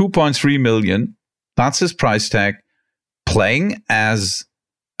 costing you 2.3 million. That's his price tag. Playing as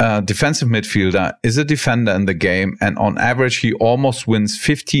a defensive midfielder, is a defender in the game, and on average, he almost wins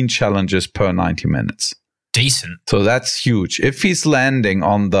 15 challenges per 90 minutes. Decent. So that's huge. If he's landing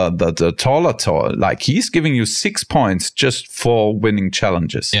on the taller tower, like he's giving you 6 points just for winning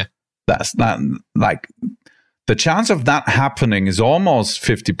challenges. Yeah. That's not like the chance of that happening is almost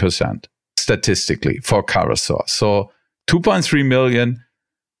 50% statistically for Karasor. So 2.3 million.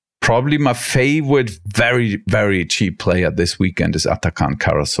 Probably my favorite, very, very cheap player this weekend is Atakan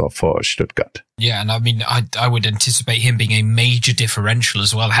Karasor for Stuttgart. Yeah, and I mean, I would anticipate him being a major differential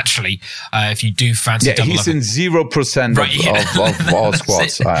as well, actually, if you do fancy double he's in 0% of all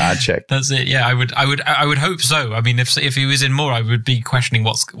squads. I checked. That's it. Yeah, I would hope so. I mean, if he was in more, I would be questioning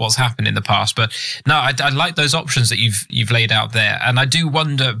what's happened in the past. But no, I like those options that you've laid out there. And I do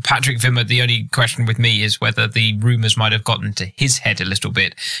wonder, Patrick Wimmer, the only question with me is whether the rumours might have gotten to his head a little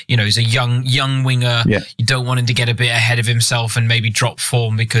bit. You know, he's a young winger. Yeah. You don't want him to get a bit ahead of himself and maybe drop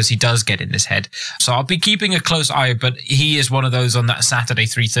form, because he does get in his head. So I'll be keeping a close eye, but he is one of those on that Saturday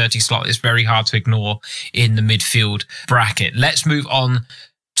 3:30 slot. It's very hard to ignore in the midfield bracket. Let's move on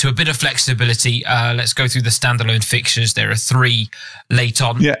to a bit of flexibility. Let's go through the standalone fixtures. There are 3 late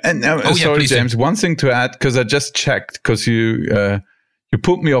on. Yeah, and sorry, James, one thing to add, because I just checked, because you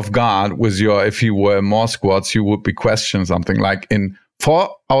put me off guard with your, if you were more squads, you would be questioning something. Like in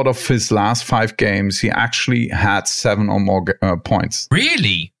 4 out of his last 5 games, he actually had 7 or more points.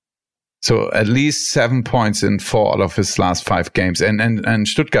 Really? So at least 7 points in 4 out of his last 5 games, and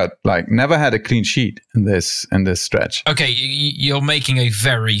Stuttgart never had a clean sheet in this stretch. Okay, you're making a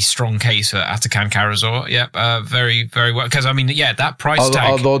very strong case for Atakan Karasor. Yep, very very well. Because that price tag.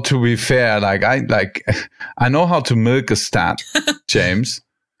 Although to be fair, I know how to milk a stat, James.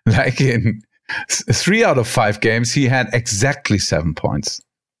 In 3 out of 5 games, he had exactly 7 points.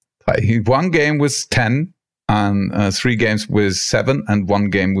 He 1 game was 10. And 3 games with 7 and 1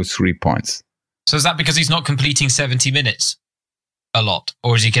 game with 3 points. So is that because he's not completing 70 minutes a lot,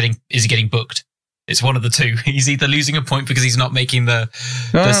 or is he getting booked? It's one of the two. He's either losing a point because he's not making the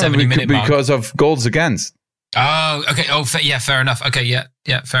 70-minute mark. Because of goals against. Oh, okay. Oh, fair enough. Okay,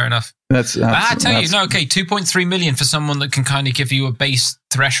 yeah, fair enough. I tell you, 2.3 million for someone that can kind of give you a base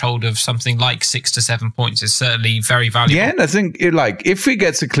threshold of something like 6 to 7 points is certainly very valuable. Yeah, and I think if he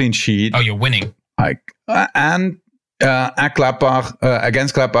gets a clean sheet, you're winning. And at Gladbach,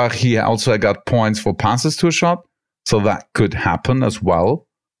 against Gladbach, he also got points for passes to a shot. So that could happen as well.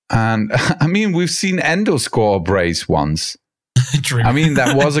 And we've seen Endo score a brace once. True.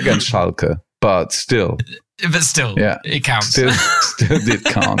 That was against Schalke, but still. Yeah, it counts. Still did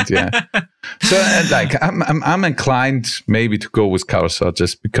count, yeah. So I'm inclined maybe to go with Karasor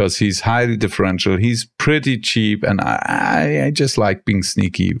just because he's highly differential. He's pretty cheap, and I just like being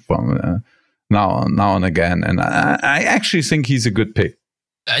sneaky from now and again, and I actually think he's a good pick.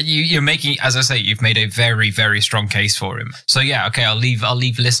 You're making, as I say, you've made a very, very strong case for him. So yeah, okay, I'll leave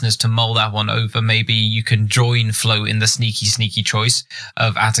listeners to mull that one over. Maybe you can join Flo in the sneaky choice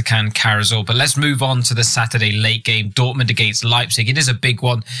of Atakan Karasor. But let's move on to the Saturday late game, Dortmund against Leipzig. It is a big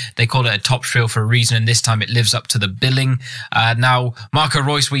one. They call it a top trio for a reason, and this time it lives up to the billing. Now, Marco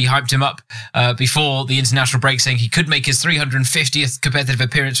Reus, we hyped him up before the international break, saying he could make his 350th competitive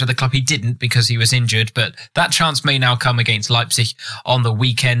appearance for the club. He didn't because he was injured, but that chance may now come against Leipzig on the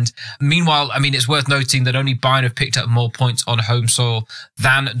weekend. Meanwhile, it's worth noting that only Bayern have picked up more points on home soil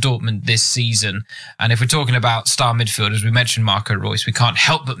than Dortmund this season. And if we're talking about star midfielders, we mentioned Marco Reus. We can't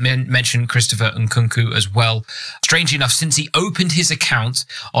help but mention Christopher Nkunku as well. Strangely enough, since he opened his account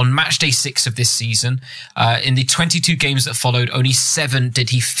on match day 6 of this season, in the 22 games that followed, only 7 did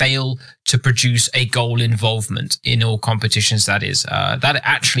he fail to produce a goal involvement in all competitions, that is. That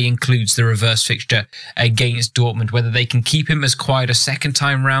actually includes the reverse fixture against Dortmund. Whether they can keep him as quiet a second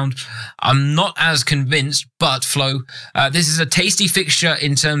time round, I'm not as convinced, but Flo, this is a tasty fixture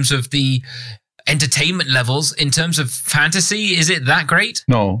in terms of the entertainment levels. In terms of fantasy, is it that great?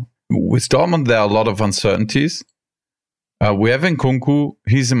 No. With Dortmund, there are a lot of uncertainties. We have Nkunku,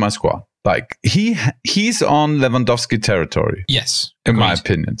 he's in my squad. He's on Lewandowski territory. Yes. In my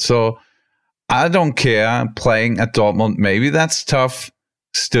opinion. So I don't care playing at Dortmund. Maybe that's tough.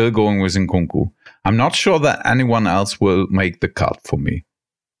 Still going with Nkunku. I'm not sure that anyone else will make the cut for me.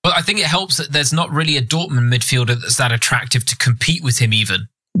 Well, I think it helps that there's not really a Dortmund midfielder that's that attractive to compete with him even.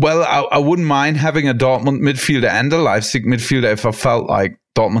 Well, I wouldn't mind having a Dortmund midfielder and a Leipzig midfielder if I felt like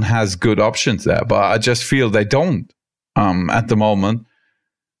Dortmund has good options there. But I just feel they don't at the moment.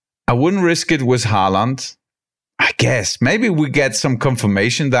 I wouldn't risk it with Haaland. I guess maybe we get some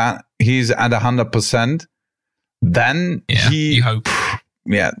confirmation that he's at 100%. Then you hope.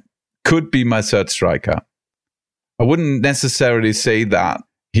 Yeah, could be my third striker. I wouldn't necessarily say that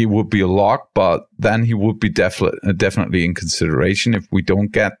he would be a lock, but then he would be definitely in consideration. If we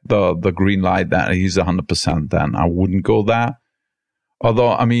don't get the green light that he's 100%, then I wouldn't go there.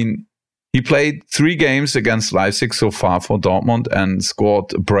 Although, he played 3 games against Leipzig so far for Dortmund and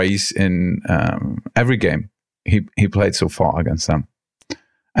scored a brace in every game he played so far against them.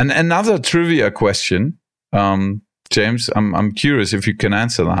 And another trivia question, James, I'm curious if you can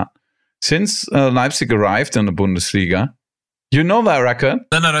answer that. Since Leipzig arrived in the Bundesliga, you know their record?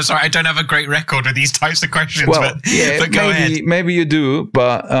 No, sorry, I don't have a great record with these types of questions. Well, but go ahead. Maybe you do,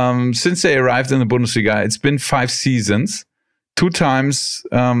 but since they arrived in the Bundesliga, it's been 5 seasons. 2 times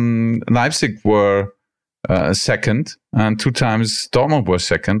Leipzig were second, and 2 times Dortmund were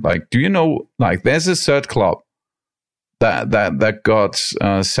second. Do you know? There's a third club that got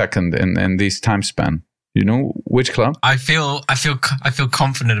second in this time span. You know which club? I feel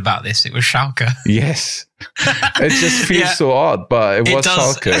confident about this. It was Schalke. Yes, it just feels so odd, but it was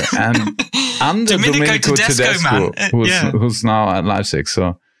Schalke and under Domenico Tedesco, who's now at Leipzig.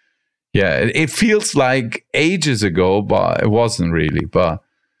 So. Yeah, it feels like ages ago, but it wasn't really. But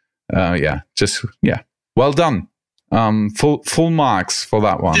well done. Full marks for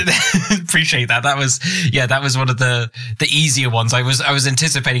that one. Appreciate that. That was one of the easier ones. I was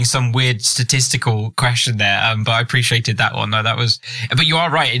anticipating some weird statistical question there, but I appreciated that one. No, but you are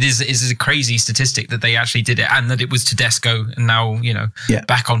right. It is a crazy statistic that they actually did it, and that it was Tedesco, and now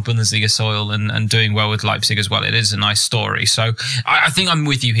back on Bundesliga soil and doing well with Leipzig as well. It is a nice story. So I think I'm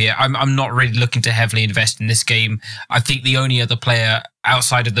with you here. I'm not really looking to heavily invest in this game. I think the only other player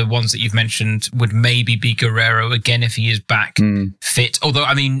outside of the ones that you've mentioned would maybe be Guerreiro again if he is back fit. Although,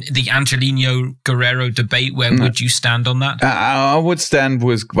 I mean, the Angelino Guerreiro debate, where would you stand on that? I would stand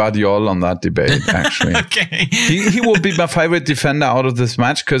with Gvardiol on that debate, actually. Okay. He will be my favorite defender out of this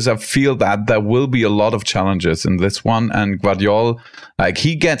match, because I feel that there will be a lot of challenges in this one. And Gvardiol,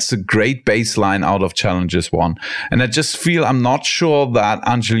 he gets a great baseline out of challenges one. And I just feel I'm not sure that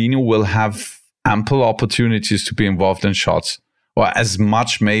Angelino will have ample opportunities to be involved in shots, or as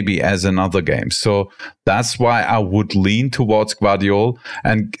much maybe as in other games. So that's why I would lean towards Gvardiol.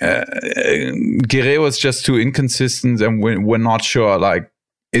 And Guerreiro is just too inconsistent, and we're not sure,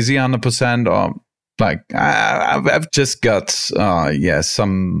 is he 100%, or I've just got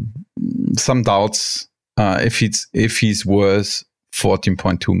some doubts if he's worth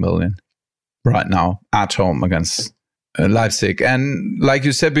 14.2 million right now at home against Leipzig. And like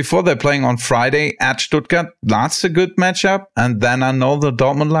you said before, they're playing on Friday at Stuttgart. That's a good matchup. And then I know the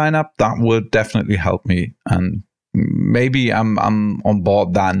Dortmund lineup. That will definitely help me. And maybe I'm on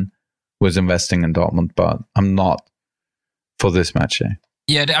board then with investing in Dortmund, but I'm not for this match.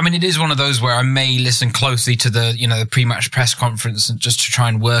 Yeah, I mean, it is one of those where I may listen closely to the pre-match press conference, and just to try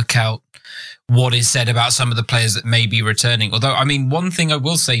and work out what is said about some of the players that may be returning. Although, I mean, one thing I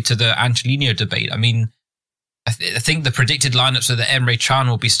will say to the Angelino debate, I mean, I think the predicted lineups are that Emre Can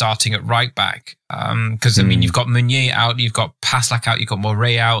will be starting at right back. Because, I mean, you've got Meunier out, you've got Paslak out, you've got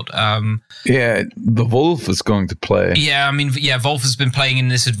Moret out. The Wolf is going to play. Yeah, I mean, Wolf has been playing in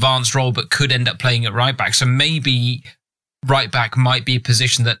this advanced role, but could end up playing at right back. So maybe right back might be a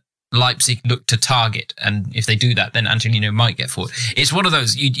position that Leipzig look to target. And if they do that, then Angelino might get forward. It's one of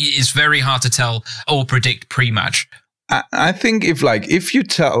those, it's very hard to tell or predict pre-match. I think if you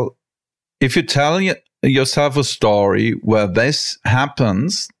tell yourself a story where this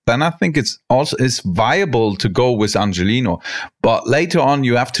happens, then I think it's viable to go with Angelino. But later on,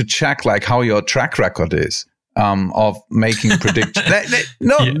 you have to check how your track record is of making predictions.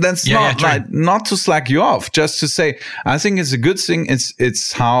 Not to slack you off, just to say, I think it's a good thing.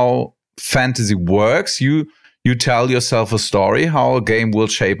 It's how fantasy works. You tell yourself a story, how a game will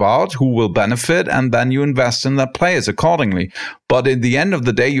shape out, who will benefit, and then you invest in the players accordingly. But in the end of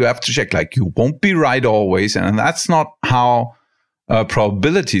the day, you have to check, you won't be right always. And that's not how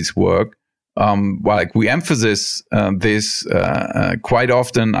probabilities work. We emphasize this quite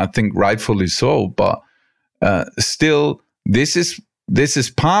often, I think rightfully so. But still, this is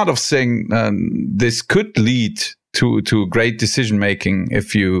part of saying this could lead to great decision making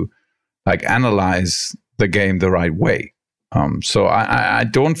if you analyze the game the right way. So I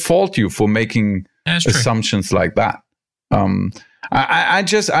don't fault you for making assumptions like that.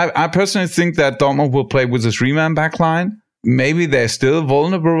 I personally think that Dortmund will play with a 3-man back line. Maybe they're still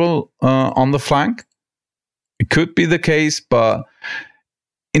vulnerable on the flank. It could be the case, but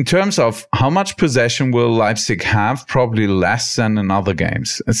in terms of how much possession will Leipzig have, probably less than in other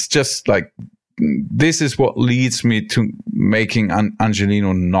games. It's just this is what leads me to making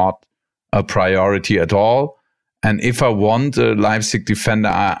Angelino not a priority at all. And if I want a Leipzig defender,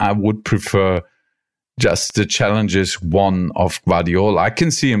 I would prefer just the challenges one of Gvardiol. I can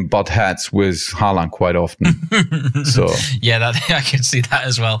see him butt heads with Haaland quite often. So yeah, I can see that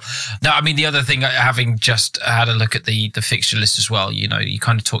as well. No, I mean, the other thing, having just had a look at the fixture list as well, you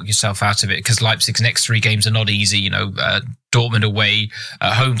kind of talk yourself out of it, because Leipzig's next 3 games are not easy. Dortmund away,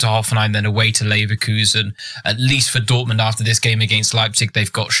 home to Hoffenheim, then away to Leverkusen. At least for Dortmund, after this game against Leipzig, they've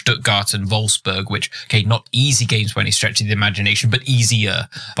got Stuttgart and Wolfsburg, which, not easy games by any stretch of the imagination, but easier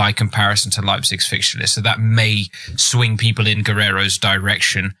by comparison to Leipzig's fixture list. So that may swing people in Guerreiro's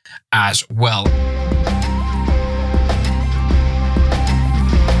direction as well.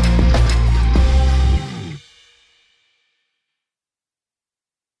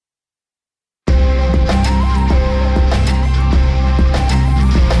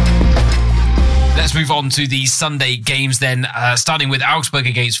 Let's move on to the Sunday games then, starting with Augsburg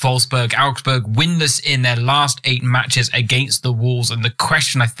against Wolfsburg. Augsburg winless in their last 8 matches against the Wolves. And the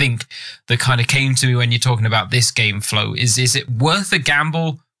question, I think, that kind of came to me when you're talking about this game, Flo, is it worth a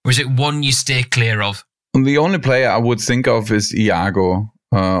gamble, or is it one you steer clear of? The only player I would think of is Iago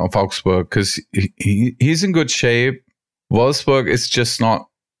of Augsburg, because he's in good shape. Wolfsburg is just not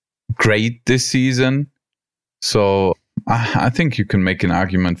great this season. So I think you can make an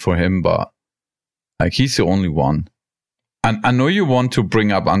argument for him, but like he's the only one. And I know you want to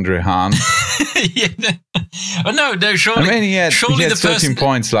bring up Andre Hahn. No, surely. I mean, he had 13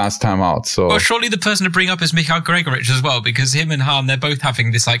 points last time out. So, well, surely the person to bring up is Mikhail Gregorich as well, because him and Hahn, they're both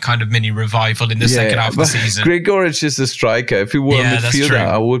having this like kind of mini revival in the second half of the season. Gregorich is a striker. If he were a midfielder,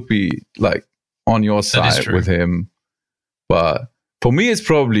 I would be like on your side with him. But for me, it's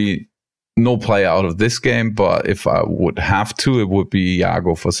probably no player out of this game. But if I would have to, it would be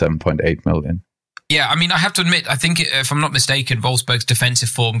Iago for 7.8 million. Yeah, I mean, I have to admit, I think if I'm not mistaken, Wolfsburg's defensive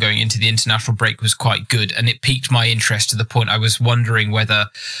form going into the international break was quite good, and it piqued my interest to the point I was wondering whether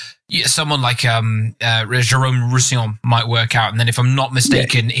someone like Jerome Roussillon might work out. And then if I'm not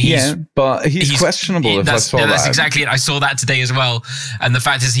mistaken, but he's questionable. That's exactly it. I saw that today as well. And the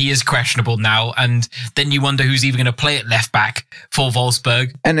fact is he is questionable now. And then you wonder who's even going to play at left back for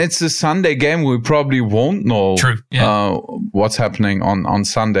Wolfsburg. And it's a Sunday game. We probably won't know what's happening on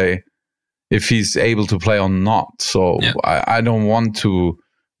Sunday, if he's able to play or not. So I don't want to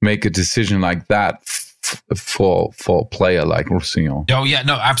make a decision like that for a player like Roussillon. Oh yeah,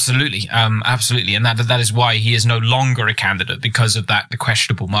 no, absolutely, absolutely, and that is why he is no longer a candidate, because of the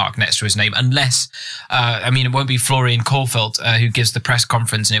questionable mark next to his name. Unless, I mean, it won't be Florian Kohlfeldt who gives the press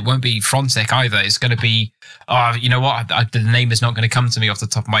conference, and it won't be Frontek either. It's going to be, you know what? The name is not going to come to me off the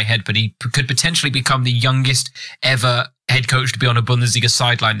top of my head, but he could potentially become the youngest ever head coach to be on a Bundesliga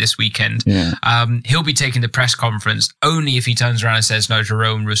sideline this weekend. Yeah. He'll be taking the press conference only if he turns around and says, no,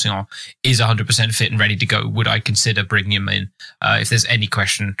 Jerome Roussillon is 100% fit and ready to go. Would I consider bringing him in? If there's any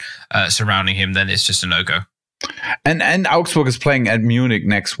question surrounding him, then it's just a no-go. And Augsburg is playing at Munich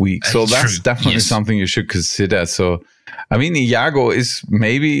next week. So that's definitely something you should consider. So, I mean, Iago is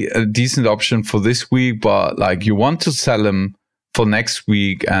maybe a decent option for this week, but like you want to sell him for next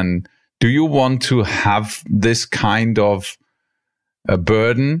week. And do you want to have this kind of a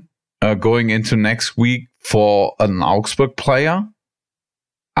burden going into next week for an Augsburg player?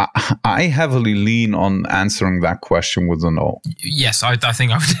 I heavily lean on answering that question with a no. Yes, I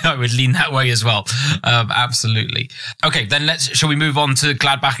think I would lean that way as well. Absolutely. Okay, then shall we move on to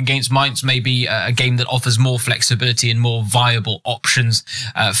Gladbach against Mainz? Maybe a game that offers more flexibility and more viable options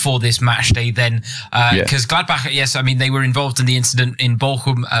for this match day then. Because Gladbach, yes, I mean, they were involved in the incident in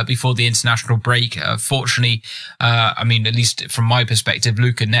Bochum before the international break. Fortunately, I mean, at least from my perspective,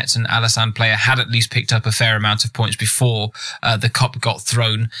 Luca Netz and Alassane Player had at least picked up a fair amount of points before the cup got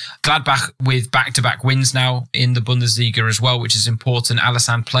thrown. Gladbach with back-to-back wins now in the Bundesliga as well, which is important.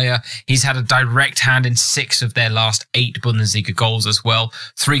 Alassane Player, he's had a direct hand in 6 of their last 8 Bundesliga goals as well.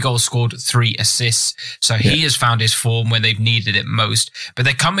 3 goals scored, 3 assists. So he has found his form when they've needed it most. But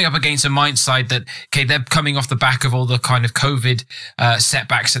they're coming up against a Mainz side that, okay, they're coming off the back of all the kind of COVID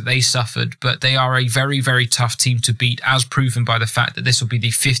setbacks that they suffered, but they are a very, very tough team to beat, as proven by the fact that this will be the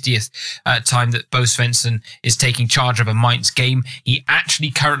 50th time that Bo Svensson is taking charge of a Mainz game. He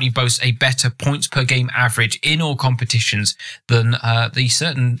actually currently boasts a better points per game average in all competitions than the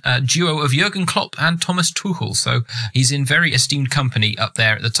certain duo of Jurgen Klopp and Thomas Tuchel. So he's in very esteemed company up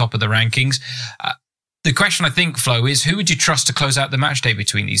there at the top of the rankings. The question, I think, Flo, is who would you trust to close out the match day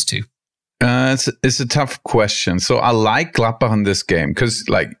between these two? It's a tough question. So I like Gladbach in this game because,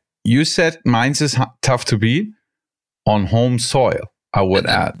 like you said, Mainz is tough to beat on home soil, I would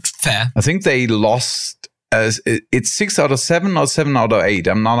add. Fair. I think they lost... it's 6 out of 7 or 7 out of 8.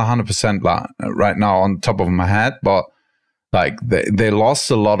 I'm not 100% right now on top of my head, but like they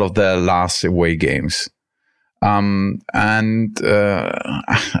lost a lot of their last away games. And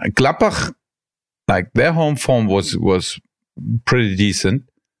Gladbach, like their home form was pretty decent.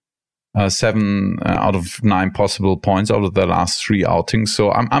 7 out of 9 possible points out of their last 3 outings. So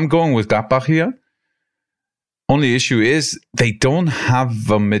I'm going with Gladbach here. Only issue is they don't have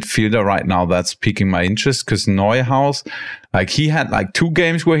a midfielder right now that's piquing my interest because Neuhaus, like he had like 2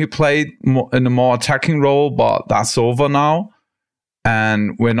 games where he played in a more attacking role, but that's over now.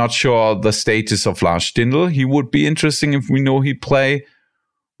 And we're not sure the status of Lars Stindl. He would be interesting if we know he play.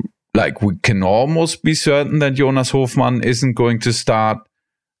 Like we can almost be certain that Jonas Hofmann isn't going to start.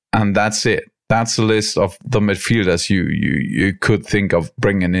 And that's it. That's the list of the midfielders you could think of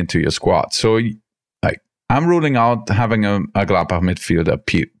bringing into your squad. So I'm ruling out having a Gladbach midfielder,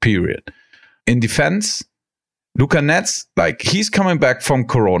 period. In defense, Luca Netz, like he's coming back from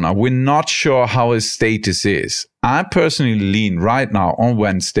Corona. We're not sure how his status is. I personally lean right now on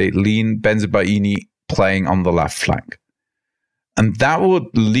Wednesday, Bensebaini playing on the left flank. And that would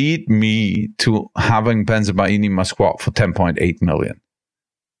lead me to having Bensebaini in my squad for 10.8 million.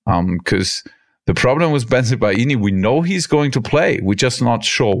 Because the problem with Bensebaini, we know he's going to play. We're just not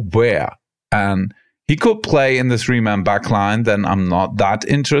sure where. And he could play in the 3-man backline, then I'm not that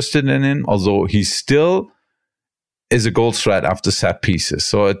interested in him, although he still is a goal threat after set pieces.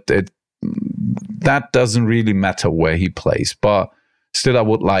 So that doesn't really matter where he plays. But still, I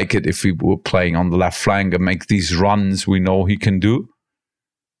would like it if he were playing on the left flank and make these runs we know he can do.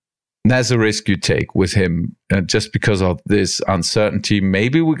 There's a risk you take with him just because of this uncertainty.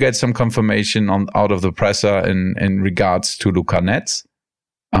 Maybe we get some confirmation out of the presser in regards to Luka Netz.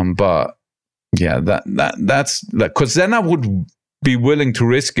 But yeah, that's because then I would be willing to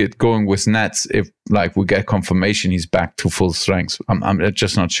risk it going with Netz if like we get confirmation he's back to full strength. I'm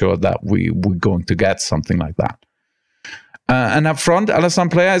just not sure that we're going to get something like that. And up front,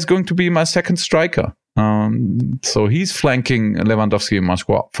 Alassane Plea is going to be my second striker. So he's flanking Lewandowski in my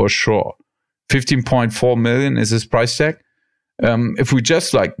squad for sure. 15.4 million is his price tag. If we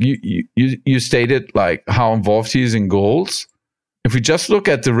just like you stated like how involved he is in goals. If we just look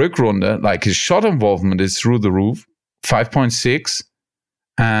at the Rückrunde, like his shot involvement is through the roof, 5.6,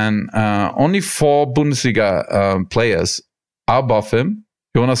 and only 4 Bundesliga players are above him.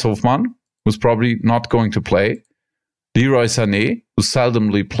 Jonas Hofmann, who's probably not going to play. Leroy Sané, who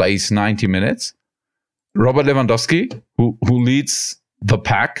seldomly plays 90 minutes. Robert Lewandowski, who leads the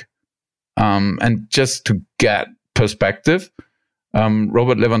pack. And just to get perspective,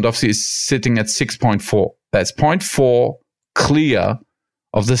 Robert Lewandowski is sitting at 6.4. That's 0.4 clear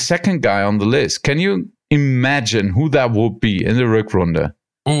of the second guy on the list. Can you imagine who that would be in the Rückrunde?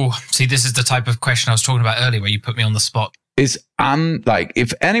 Oh, see, this is the type of question I was talking about earlier where you put me on the spot. Is like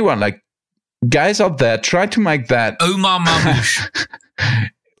if anyone, like guys out there, try to make that Omar Marmoush.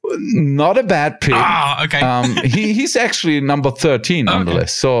 Not a bad pick. Okay. He's actually number 13 on the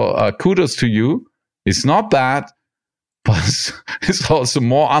list. So kudos to you. It's not bad, but it's also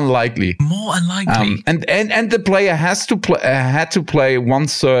more unlikely. More unlikely. And the player has to play had to play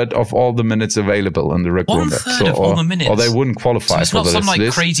 1/3 of all the minutes available in the Rückrunde. 1/3 of all the minutes, or they wouldn't qualify so for this. It's not some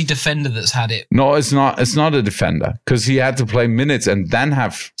list. crazy defender that's had it. No, it's not. It's not a defender because he had to play minutes and then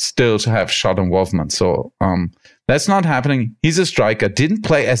still have shot involvement. So that's not happening. He's a striker. Didn't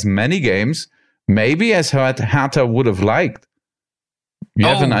play as many games, maybe as Hertha would have liked. You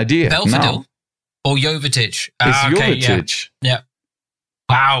have an idea? Belfodil or Jovetic? It's Jovetic. Yeah.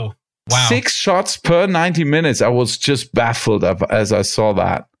 Wow. 6 shots per 90 minutes. I was just baffled as I saw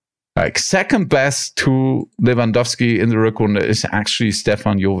that. Like second best to Lewandowski in the Rückrunde is actually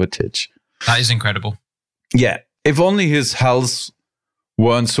Stefan Jovetic. That is incredible. Yeah. If only his health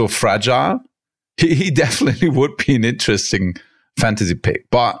weren't so fragile, he definitely would be an interesting fantasy pick.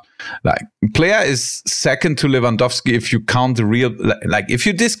 But like Plea is second to Lewandowski if you count the real, like if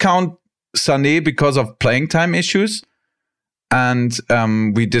you discount Sané because of playing time issues, and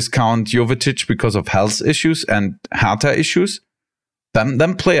we discount Jovetic because of health issues and Hertha issues,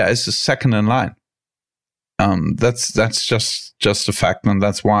 then Plea is the second in line. That's just a fact, and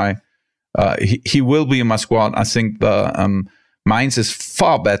that's why he will be in my squad. I think the Mainz is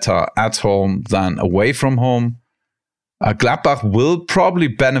far better at home than away from home. Gladbach will probably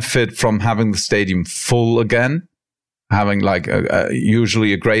benefit from having the stadium full again, having like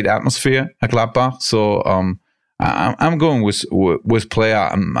usually a great atmosphere at Gladbach. So I'm going with Plea.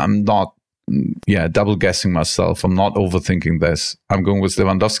 I'm not double guessing myself. I'm not overthinking this. I'm going with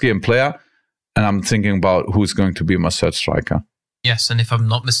Lewandowski and Plea, and I'm thinking about who's going to be my third striker. Yes, and if I'm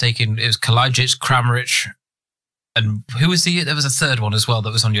not mistaken, it was Kalajdzic, Kramaric, and who was there was a third one as well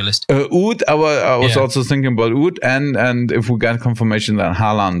that was on your list. Oud, I was also thinking about Oud, and if we get confirmation that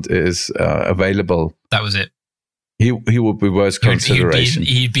Haaland is available, that was it. He would be worth consideration.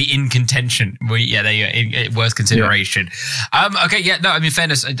 He'd be in contention. There you go, worth consideration. Yeah. In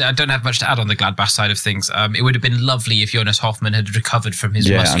fairness, I don't have much to add on the Gladbach side of things. It would have been lovely if Jonas Hoffmann had recovered from his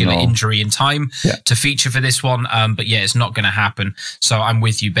muscular injury in time to feature for this one. But it's not going to happen. So I'm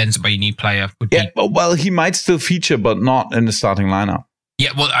with you. Benzema, you need player. Well, he might still feature, but not in the starting lineup.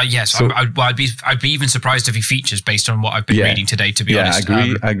 Yeah, well, yes. So, I'd be even surprised if he features based on what I've been reading today, to be honest.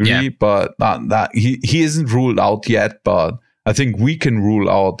 I agree. But that he isn't ruled out yet, but I think we can rule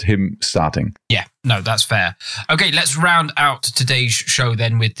out him starting. Yeah, no, that's fair. Okay, let's round out today's show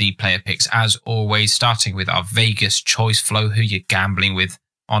then with the player picks, as always, starting with our Vegas choice. Flo, who you're gambling with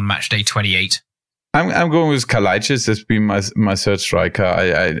on match day 28? I'm going with Kalajdzic. That's been my third striker.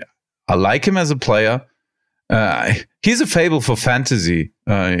 I like him as a player. He's a fable for fantasy,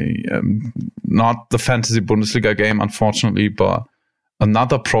 not the fantasy Bundesliga game, unfortunately, but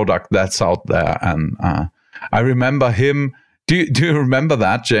another product that's out there. And I remember him. Do you remember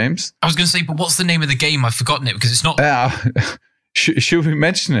that, James? I was going to say, but what's the name of the game? I've forgotten it because it's not. Should we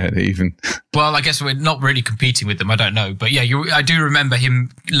mention it even? Well, I guess we're not really competing with them. I don't know. But yeah, I do remember him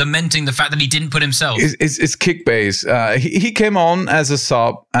lamenting the fact that he didn't put himself. It's Kickbase. He came on as a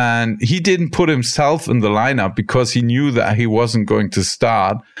sub and he didn't put himself in the lineup because he knew that he wasn't going to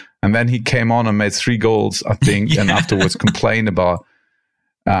start. And then he came on and made 3 goals, I think, and afterwards complained about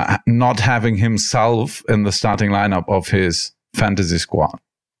not having himself in the starting lineup of his fantasy squad.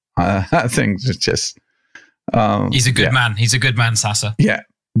 I think it's just... he's a good man. He's a good man, Sasa. Yeah.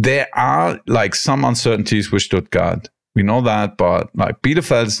 There are like some uncertainties with Stuttgart. We know that, but like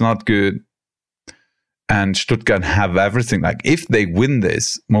Bielefeld is not good. And Stuttgart have everything. Like if they win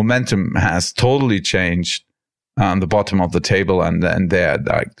this, momentum has totally changed on the bottom of the table. And they're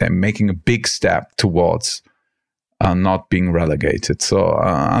making a big step towards not being relegated. So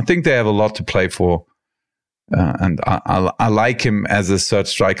I think they have a lot to play for. And I like him as a third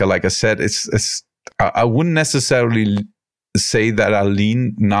striker. Like I said, I wouldn't necessarily say that I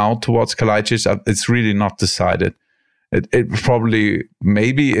lean now towards Kalajdzic. It's really not decided. It probably,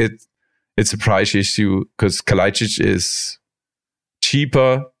 maybe it's a price issue because Kalajdzic is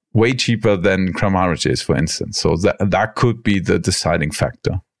cheaper, way cheaper than Kramaric is, for instance. So that could be the deciding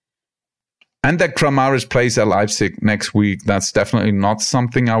factor. And that Kramaric plays at Leipzig next week, that's definitely not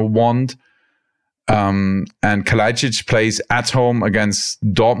something I want. And Kalajdzic plays at home against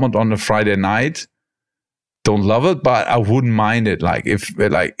Dortmund on a Friday night. Don't love it, but I wouldn't mind it. Like if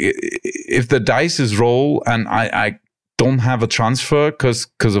the dice roll and I don't have a transfer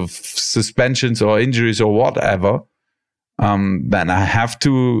because of suspensions or injuries or whatever, then I have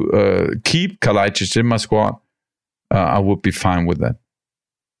to keep Kalajdzic in my squad. I would be fine with that.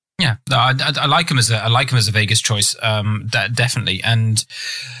 Yeah, I like him as a Vegas choice, definitely. And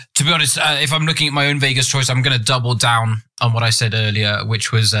to be honest, if I'm looking at my own Vegas choice, I'm going to double down on what I said earlier,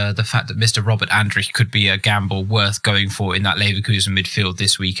 which was the fact that Mr. Robert Andrich could be a gamble worth going for in that Leverkusen midfield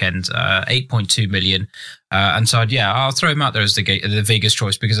this weekend. 8.2 million, and so I'll throw him out there as the Vegas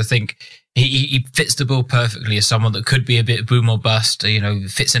choice because I think he fits the bill perfectly as someone that could be a bit boom or bust.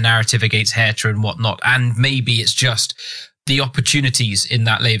 Fits a narrative against Hertha and whatnot, and maybe it's just the opportunities in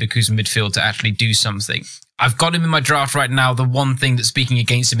that Leverkusen midfield to actually do something. I've got him in my draft right now. The one thing that's speaking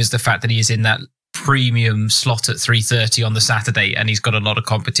against him is the fact that he is in that premium slot at 3:30 on the Saturday, and he's got a lot of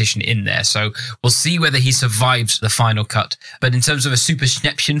competition in there. So we'll see whether he survives the final cut. But in terms of a Super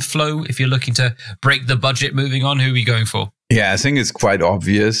Schnäppchen flow, if you're looking to break the budget moving on, who are we going for? Yeah, I think it's quite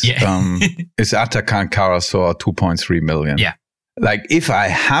obvious. Yeah. It's Atakan Karasor, 2.3 million. Yeah. Like if I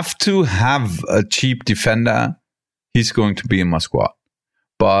have to have a cheap defender, he's going to be in my squad.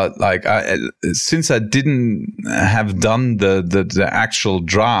 But like, since I didn't have done the actual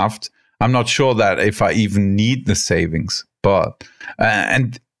draft, I'm not sure that if I even need the savings. But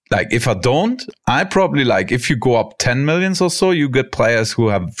and like if I don't, I probably like if you go up 10 millions or so, you get players who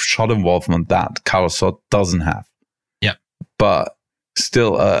have shot involvement that Karasor doesn't have. Yeah, but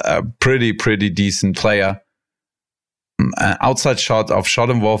still a pretty decent player. Outside shot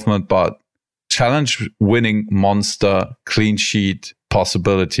involvement, but challenge winning monster, clean sheet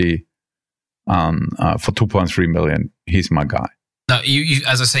possibility for 2.3 million. He's my guy. No, you,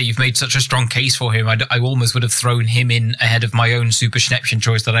 as I say, you've made such a strong case for him. I almost would have thrown him in ahead of my own Super Schnäppchen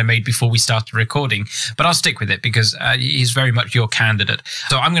choice that I made before we started recording. But I'll stick with it because he's very much your candidate.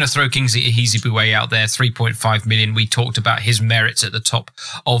 So I'm going to throw Kingsley Ehizibue out there, 3.5 million. We talked about his merits at the top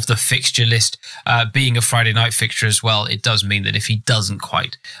of the fixture list. Being a Friday night fixture as well, it does mean that if he doesn't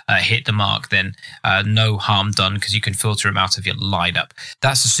quite hit the mark, then no harm done because you can filter him out of your lineup.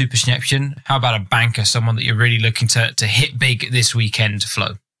 That's the Super Schnäppchen. How about a banker, someone that you're really looking to hit big this weekend,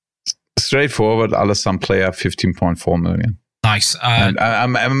 Flo? Straightforward, Alassane Player, 15.4 million. Nice. And I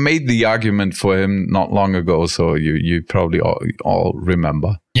made the argument for him not long ago, so you probably all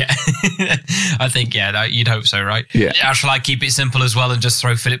remember. Yeah, I think, you'd hope so, right? Yeah. Shall I keep it simple as well and just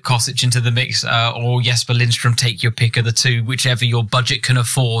throw Philip Kostic into the mix or Jesper Lindstrom? Take your pick of the two, whichever your budget can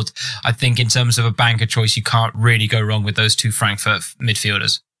afford. I think in terms of a banker choice, you can't really go wrong with those two Frankfurt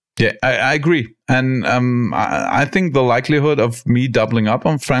midfielders. Yeah, I agree. And I think the likelihood of me doubling up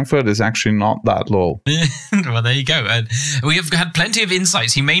on Frankfurt is actually not that low. Well, there you go. And we have had plenty of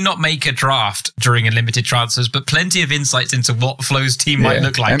insights. He may not make a draft during a limited transfers, but plenty of insights into what Flo's team might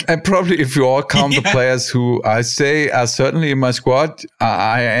look like. And probably if you all count the players who I say are certainly in my squad,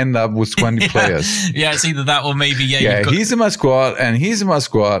 I end up with 20 players. Yeah, it's either that or maybe, he's in my squad and he's in my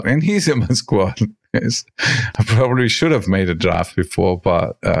squad and he's in my squad. I probably should have made a draft before,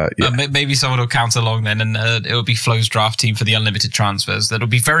 but maybe someone will count along then, and it will be Flo's draft team for the unlimited transfers. That'll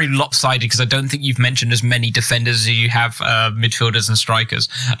be very lopsided because I don't think you've mentioned as many defenders as you have midfielders and strikers.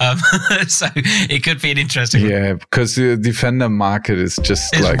 So it could be an interesting. Yeah, because the defender market is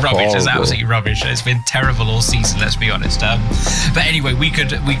just it's like rubbish. horrible. It's absolutely rubbish. It's been terrible all season. Let's be honest. But anyway, we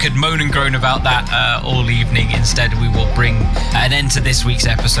could moan and groan about that all evening. Instead, we will bring an end to this week's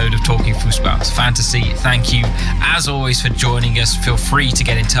episode of Talking Fußball Fantasy. Thank you, as always, for joining us. Feel free to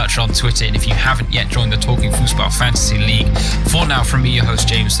get in touch on Twitter, and if you haven't yet joined the Talking Fußball Fantasy League, for now, from me, your host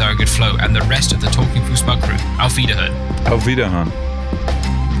James Thorogood, Flo, and the rest of the Talking Fußball crew, Auf Wiederhören. Auf Wiederhören.